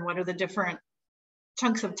structure and what are the different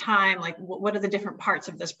chunks of time, like what are the different parts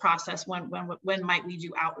of this process, when might we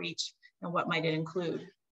do outreach and what might it include.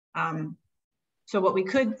 So what we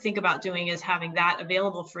could think about doing is having that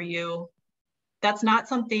available for you. That's not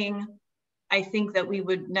something I think that we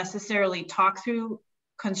would necessarily talk through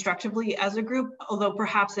constructively as a group, although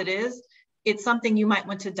perhaps it is. It's something you might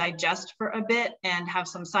want to digest for a bit and have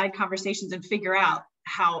some side conversations and figure out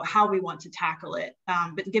how we want to tackle it.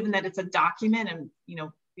 But given that it's a document and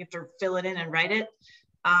you have to fill it in and write it,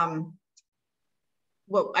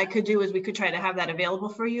 what I could do is we could try to have that available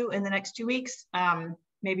for you in the next 2 weeks,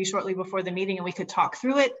 maybe shortly before the meeting, and we could talk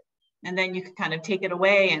through it, and then you could kind of take it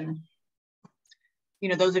away, and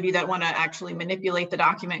those of you that want to actually manipulate the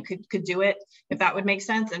document could do it, if that would make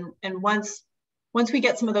sense. And once we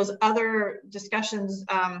get some of those other discussions,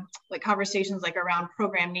 like conversations like around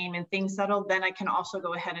program name and things settled, then I can also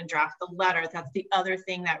go ahead and draft the letter. That's the other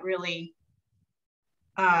thing that really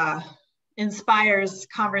inspires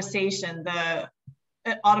conversation, the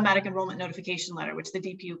automatic enrollment notification letter, which the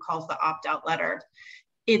DPU calls the opt-out letter.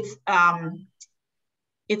 It's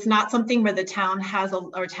It's not something where the town has,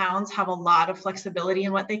 or towns have a lot of flexibility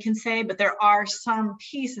in what they can say, but there are some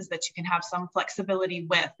pieces that you can have some flexibility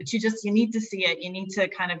with, but you need to see it. You need to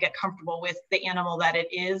kind of get comfortable with the animal that it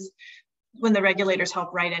is. When the regulators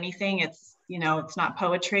help write anything, it's, you know, it's not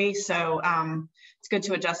poetry. So it's good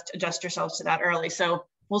to adjust yourselves to that early. So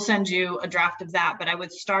we'll send you a draft of that, but I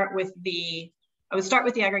would start with the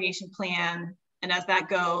aggregation plan. And as that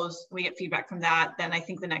goes, we get feedback from that. Then I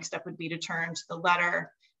think the next step would be to turn to the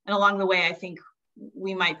letter. And along the way, I think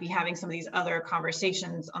we might be having some of these other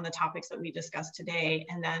conversations on the topics that we discussed today.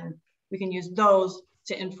 And then we can use those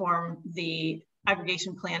to inform the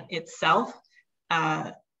aggregation plan itself.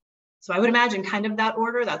 So I would imagine kind of that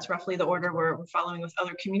order. That's roughly the order we're following with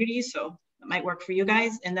other communities. So it might work for you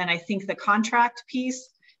guys. And then I think the contract piece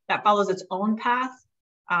that follows its own path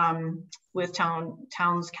with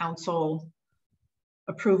town's council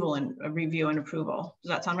approval and review and approval. Does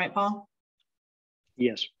that sound right, Paul?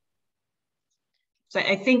 Yes. So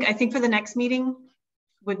I think for the next meeting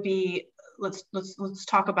would be, let's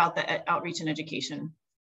talk about the outreach and education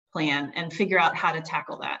plan and figure out how to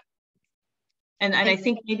tackle that. And I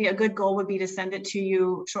think maybe a good goal would be to send it to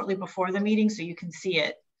you shortly before the meeting so you can see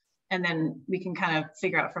it. And then we can kind of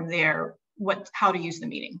figure out from there how to use the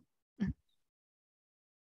meeting.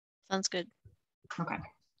 Sounds good. Okay.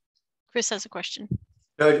 Chris has a question.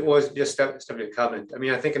 No, it was just a comment. I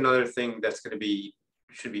mean, I think another thing that's going to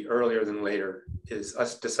should be earlier than later is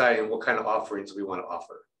us deciding what kind of offerings we want to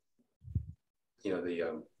offer. You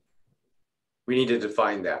know, we need to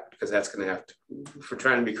define that, because that's going to have to, if we're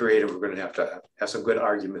trying to be creative, we're going to have some good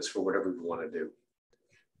arguments for whatever we want to do.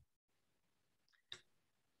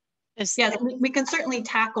 Yeah, we can certainly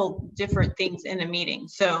tackle different things in a meeting.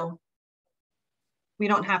 So we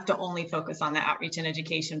don't have to only focus on the outreach and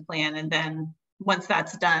education plan, and then once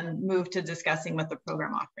that's done, move to discussing what the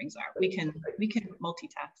program offerings are. We can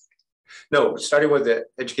multitask. No, starting with the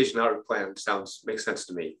education outreach plan makes sense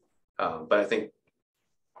to me. But I think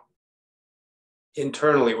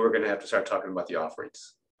internally, we're going to have to start talking about the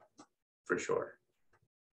offerings for sure.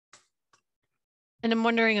 And I'm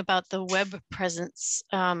wondering about the web presence,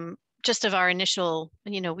 just of our initial,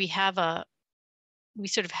 you know, we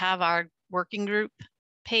sort of have our working group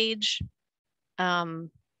page,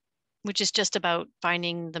 which is just about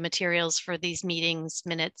finding the materials for these meetings,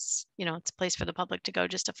 minutes, you know, it's a place for the public to go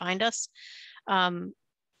just to find us. And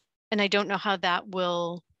I don't know how that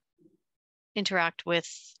will interact with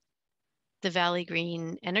the Valley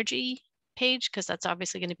Green Energy page, because that's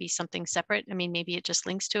obviously going to be something separate. I mean, maybe it just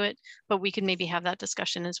links to it, but we can maybe have that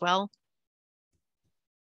discussion as well.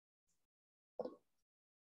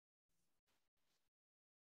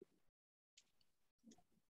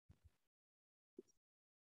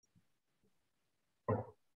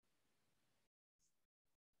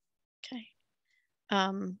 Okay.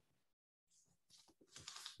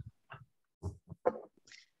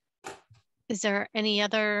 Is there any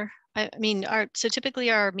other, I mean, so typically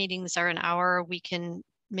our meetings are an hour. We can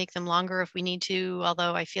make them longer if we need to,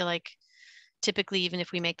 although I feel like typically even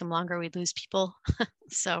if we make them longer, we lose people.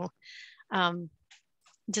 So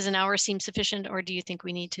does an hour seem sufficient, or do you think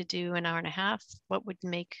we need to do an hour and a half? What would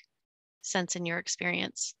make sense in your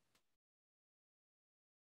experience?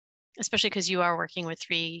 Especially because you are working with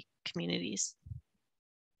 3 communities.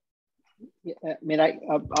 Yeah, I mean,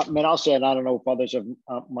 I'll say, and I don't know if others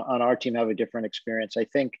on our team have a different experience. I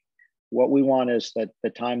think what we want is that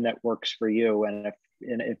the time that works for you, and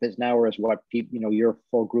if it's an hour is what people, you know, your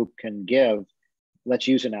full group can give, let's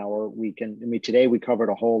use an hour. We can. I mean, today we covered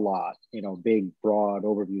a whole lot. You know, big, broad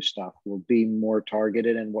overview stuff. We'll be more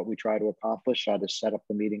targeted in what we try to accomplish. Try to set up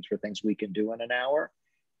the meetings for things we can do in an hour.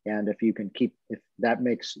 And if you can if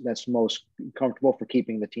that's most comfortable for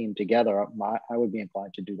keeping the team together, I would be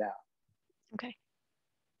inclined to do that. Okay.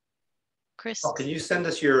 Chris? Oh, can you send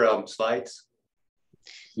us your slides?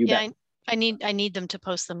 Yeah, I need them to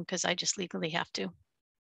post them because I just legally have to.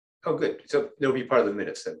 Oh, good. So they'll be part of the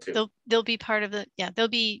minutes then too. They'll be part of the, yeah, they'll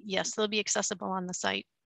be accessible on the site,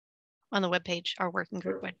 on the webpage, our working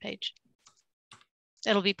group webpage.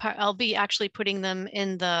 It'll be I'll be actually putting them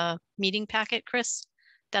in the meeting packet, Chris.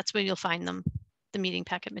 That's where you'll find them, the meeting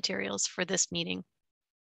packet materials for this meeting.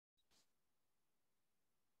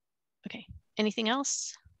 Okay, anything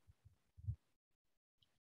else?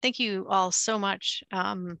 Thank you all so much.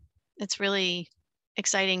 It's really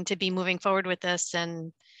exciting to be moving forward with this,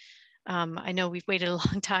 and I know we've waited a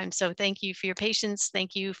long time, so thank you for your patience.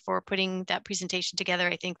 Thank you for putting that presentation together.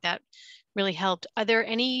 I think that really helped. Are there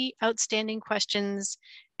any outstanding questions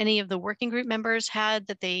any of the working group members had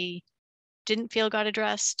that they didn't feel got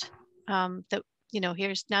addressed? That, you know,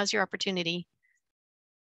 now's your opportunity.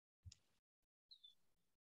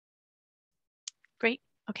 Great.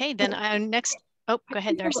 Okay, then next. Oh, go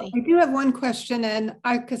ahead, Darcy. I do have one question, and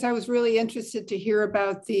because I was really interested to hear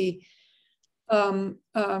about the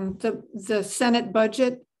Senate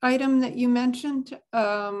budget item that you mentioned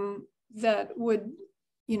that would,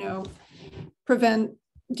 you know, prevent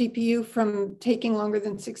DPU from taking longer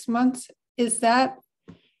than 6 months. Is that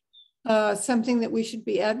something that we should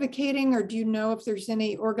be advocating, or do you know if there's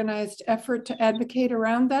any organized effort to advocate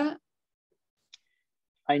around that?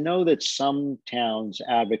 I know that some towns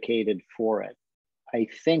advocated for it. I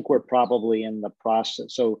think we're probably in the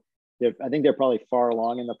process. So I think they're probably far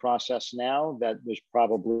along in the process now, that there's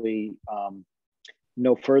probably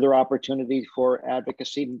no further opportunity for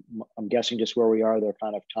advocacy. I'm guessing just where we are, they're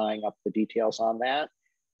kind of tying up the details on that.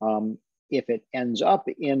 If it ends up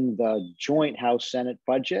in the joint House Senate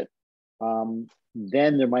budget,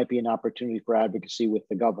 then there might be an opportunity for advocacy with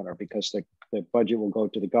the governor, because the budget will go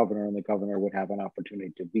to the governor, and the governor would have an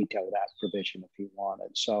opportunity to veto that provision if he wanted.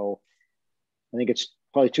 So I think it's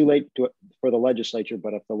probably too late for the legislature,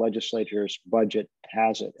 but if the legislature's budget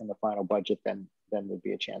has it in the final budget, then there'd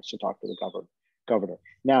be a chance to talk to the governor.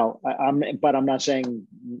 Now, I'm not saying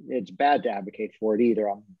it's bad to advocate for it either.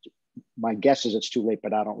 My guess is it's too late,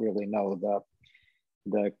 but I don't really know.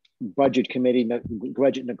 The budget committee,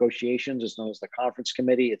 budget negotiations is known as the conference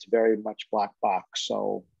committee. It's very much black box,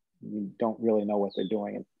 so you don't really know what they're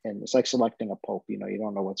doing. And it's like selecting a pope. You know, you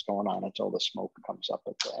don't know what's going on until the smoke comes up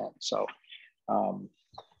at the end. So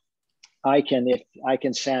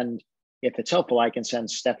if it's helpful, I can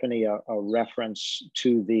send Stephanie a reference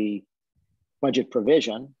to the budget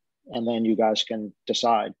provision, and then you guys can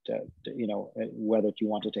decide you know, whether you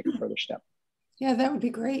want to take a further step. Yeah, that would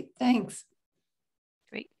be great. Thanks.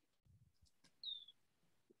 Great.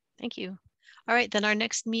 Thank you. All right, then our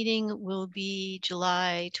next meeting will be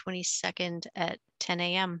July 22nd at 10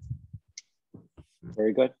 a.m.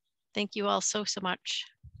 Very good. Thank you all so much.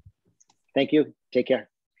 Thank you. Take care.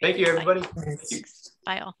 Thank you, everybody.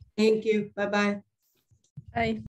 Bye all. Thank you. Bye-bye. Bye.